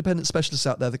enough independent specialists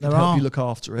out there that can help you look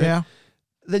after it. Yeah.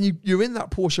 Then you're in that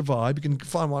Porsche vibe. You can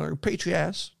find one like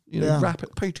PTS,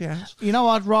 rapid PTS. You know,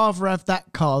 I'd rather have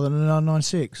that car than a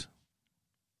 996.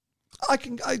 I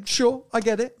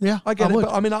get it. Yeah, I get I it. would.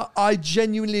 But I mean, I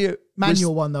genuinely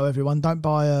Manual one though, everyone. Don't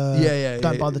buy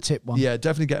don't buy the tip one. Yeah,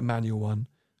 definitely get a manual one.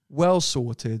 Well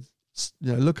sorted.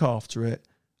 Look after it.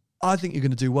 I think you're going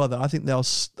to do well there. I think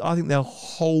they'll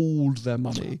hold their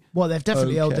money. Well, they've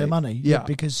definitely held their money. Yeah,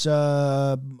 because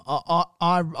I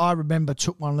remember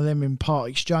took one of them in part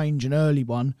exchange, an early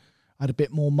one, had a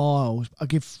bit more miles. I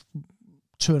give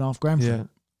 $2.5 grand for it.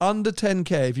 Under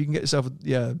 10k, if you can get yourself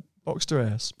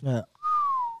Boxster S. Yeah,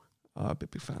 I'm a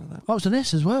big fan of that. Oh, it's an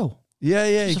S as well. Yeah.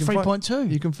 It's a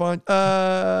 3.2. You can find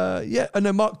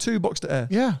Mark II Boxster S.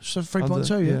 Yeah, so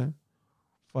 3.2.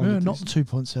 Yeah, not the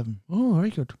 2.7. Oh,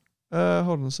 very good.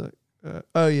 Hold on a sec.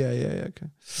 Okay.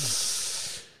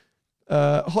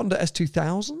 Honda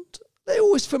S2000. They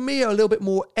always, for me, are a little bit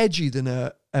more edgy than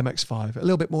a MX-5. A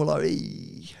little bit more like,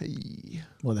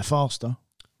 Well, they're faster.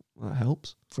 That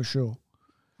helps. For sure.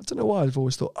 I don't know why I've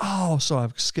always thought,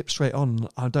 I've skipped straight on.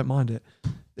 I don't mind it.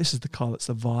 This is the car that's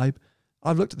the vibe.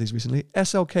 I've looked at these recently.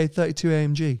 SLK 32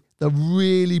 AMG. The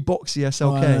really boxy SLK.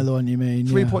 Oh, I know the one you mean.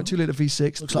 3.2 litre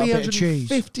V6. Looks like a bit of cheese.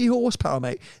 350 horsepower,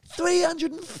 mate.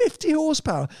 350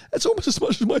 horsepower. It's almost as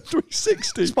much as my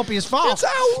 360. It's probably as fast.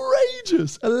 It's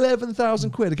outrageous.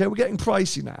 11,000 quid. Okay, we're getting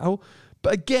pricey now.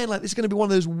 But again, like, this is going to be one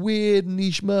of those weird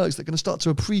niche mercs that are going to start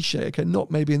to appreciate, okay, not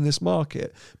maybe in this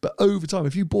market, but over time,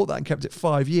 if you bought that and kept it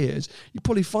 5 years, you'd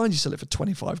probably find you sell it for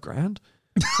 25 grand.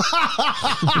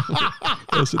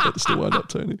 That's still wind up,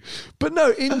 Tony. But no,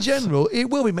 in general, it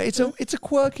will be, mate. It's a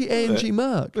quirky AMG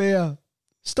merc. Yeah.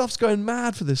 Stuff's going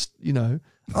mad for this,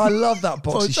 I love that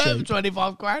boxy shape.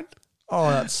 25 grand.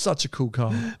 Oh, that's such a cool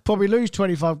car. Probably lose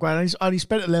 25 grand. He's only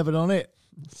spent 11 on it.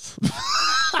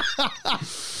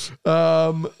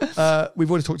 We've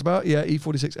already talked about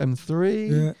E46 M3.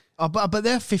 Yeah. But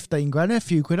they're 15 grand. They're a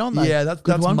few quid, aren't they? Yeah, that's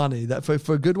money. That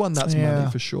for a good one, that's money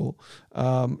for sure.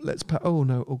 Let's. Oh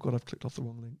God, I've clicked off the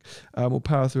wrong link. We'll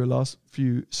power through the last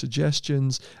few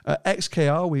suggestions.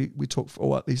 XKR, we talk,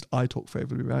 or at least I talk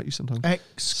favourably about. You sometimes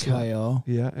XKR.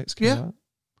 Yeah, XKR. Yeah.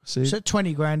 See, so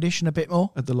 20 grandish and a bit more.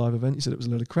 At the live event, you said it was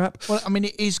a load of crap. Well, I mean,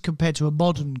 it is compared to a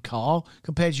modern car,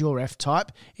 compared to your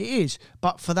F-Type. It is.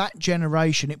 But for that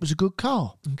generation, it was a good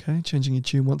car. Okay, changing your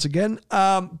tune once again.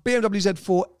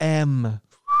 BMW Z4M.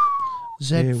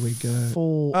 Here we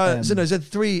go.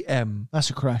 Z3M. That's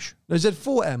a crash. No,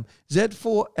 Z4M.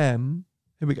 Z4M.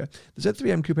 Here we go. The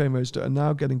Z3M Coupe and Roadster are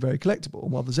now getting very collectible.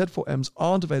 And while the Z4Ms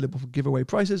aren't available for giveaway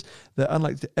prices, they're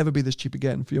unlikely to ever be this cheap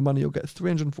again. For your money, you'll get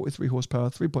 343 horsepower,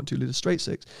 3.2 litre straight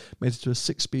six, made to a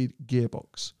 6-speed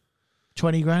gearbox.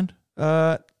 20 grand?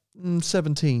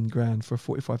 17 grand for a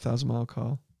 45,000 mile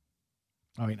car.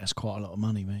 I think that's quite a lot of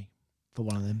money, mate, for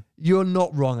one of them. You're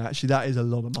not wrong, actually. That is a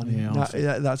lot of money.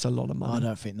 Yeah, that's a lot of money. I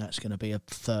don't think that's going to be a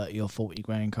 30 or 40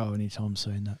 grand car anytime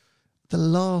soon, that. The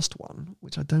last one,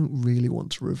 which I don't really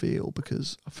want to reveal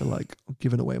because I feel like I'm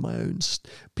giving away my own.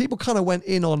 People kind of went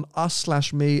in on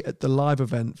us/me at the live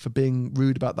event for being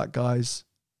rude about that guy's.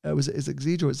 Was it his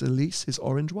Exige or his Elise, his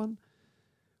orange one?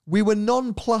 We were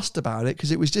nonplussed about it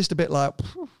because it was just a bit like,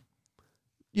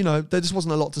 there just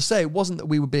wasn't a lot to say. It wasn't that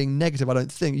we were being negative. I don't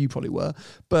think you probably were,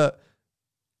 but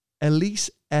Elise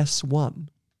S1,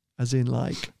 as in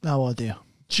like no idea.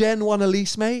 Gen 1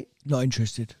 Elise, mate. Not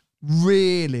interested.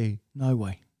 Really? No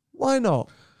way. Why not?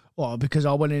 Well, because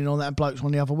I went in on that bloke's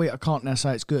one the other week. I can't now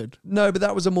say it's good. No, but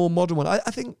that was a more modern one. I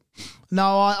think.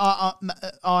 No,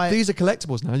 I these are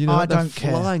collectibles now. I don't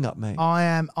care. Flying up, mate. I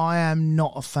am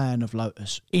not a fan of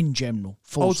Lotus in general.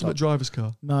 Ultimate driver's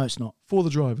car. No, it's not. For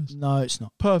the drivers. No, it's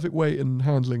not. Perfect weight and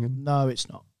handling and. No, it's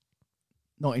not.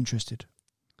 Not interested.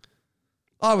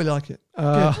 I really like it.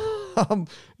 I think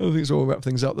it's all wrap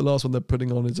things up. The last one they're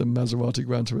putting on is a Maserati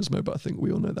Gran Turismo, but I think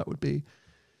we all know that would be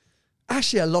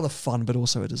actually a lot of fun, but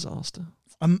also a disaster.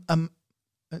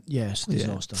 Yes,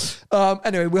 disaster. Yeah.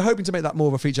 Anyway, we're hoping to make that more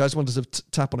of a feature. I just wanted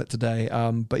to tap on it today.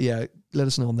 But yeah, let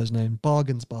us know on those names.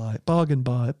 Bargain buy.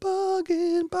 I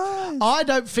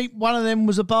don't think one of them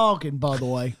was a bargain, by the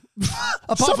way.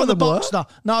 Apart from the Boxster.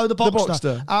 No, the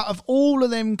Boxster. Out of all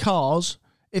of them cars,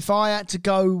 if I had to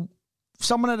go,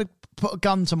 someone had to put a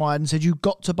gun to my head and said, you've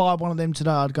got to buy one of them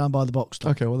today, I'd go and buy the Boxster.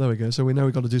 Okay, well, there we go. So we know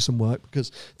we've got to do some work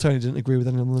because Tony didn't agree with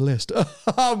anyone on the list.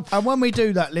 And when we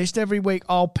do that list, every week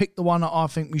I'll pick the one that I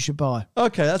think we should buy.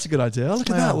 Okay, that's a good idea. Oh, look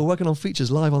at that. We're working on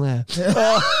features live on air.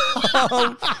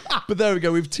 But there we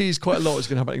go. We've teased quite a lot what's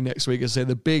going to happen next week. As I say,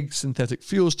 the big synthetic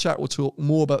fuels chat. We'll talk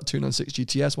more about 296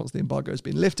 GTS once the embargo has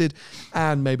been lifted,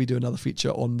 and maybe do another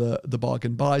feature on the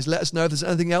bargain buys. Let us know if there's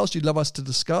anything else you'd love us to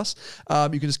discuss. You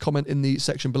can just comment in the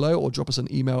section below or drop us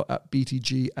an email at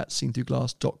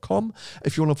btg@seenthroughglass.com.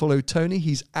 If you want to follow Tony,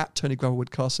 he's at Tony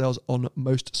Gravelwood Car Sales on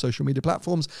most social media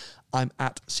platforms. I'm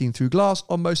at Seen Through Glass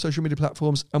on most social media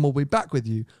platforms, and we'll be back with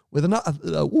you with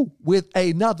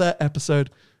another episode.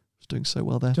 I was doing so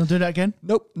well there. Do you want to do that again?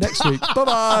 Nope. Next week.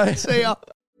 Bye-bye. See ya.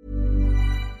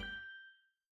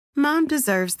 Mom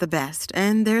deserves the best,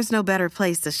 and there's no better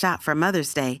place to shop for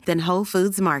Mother's Day than Whole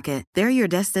Foods Market. They're your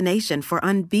destination for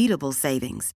unbeatable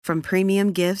savings, from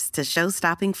premium gifts to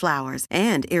show-stopping flowers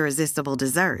and irresistible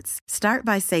desserts. Start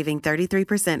by saving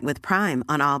 33% with Prime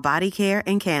on all body care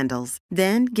and candles.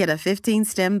 Then get a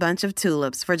 15-stem bunch of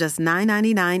tulips for just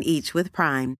 $9.99 each with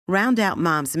Prime. Round out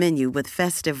Mom's menu with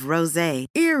festive rosé,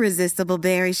 irresistible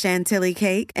berry chantilly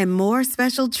cake, and more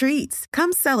special treats.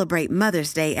 Come celebrate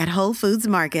Mother's Day at Whole Foods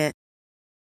Market.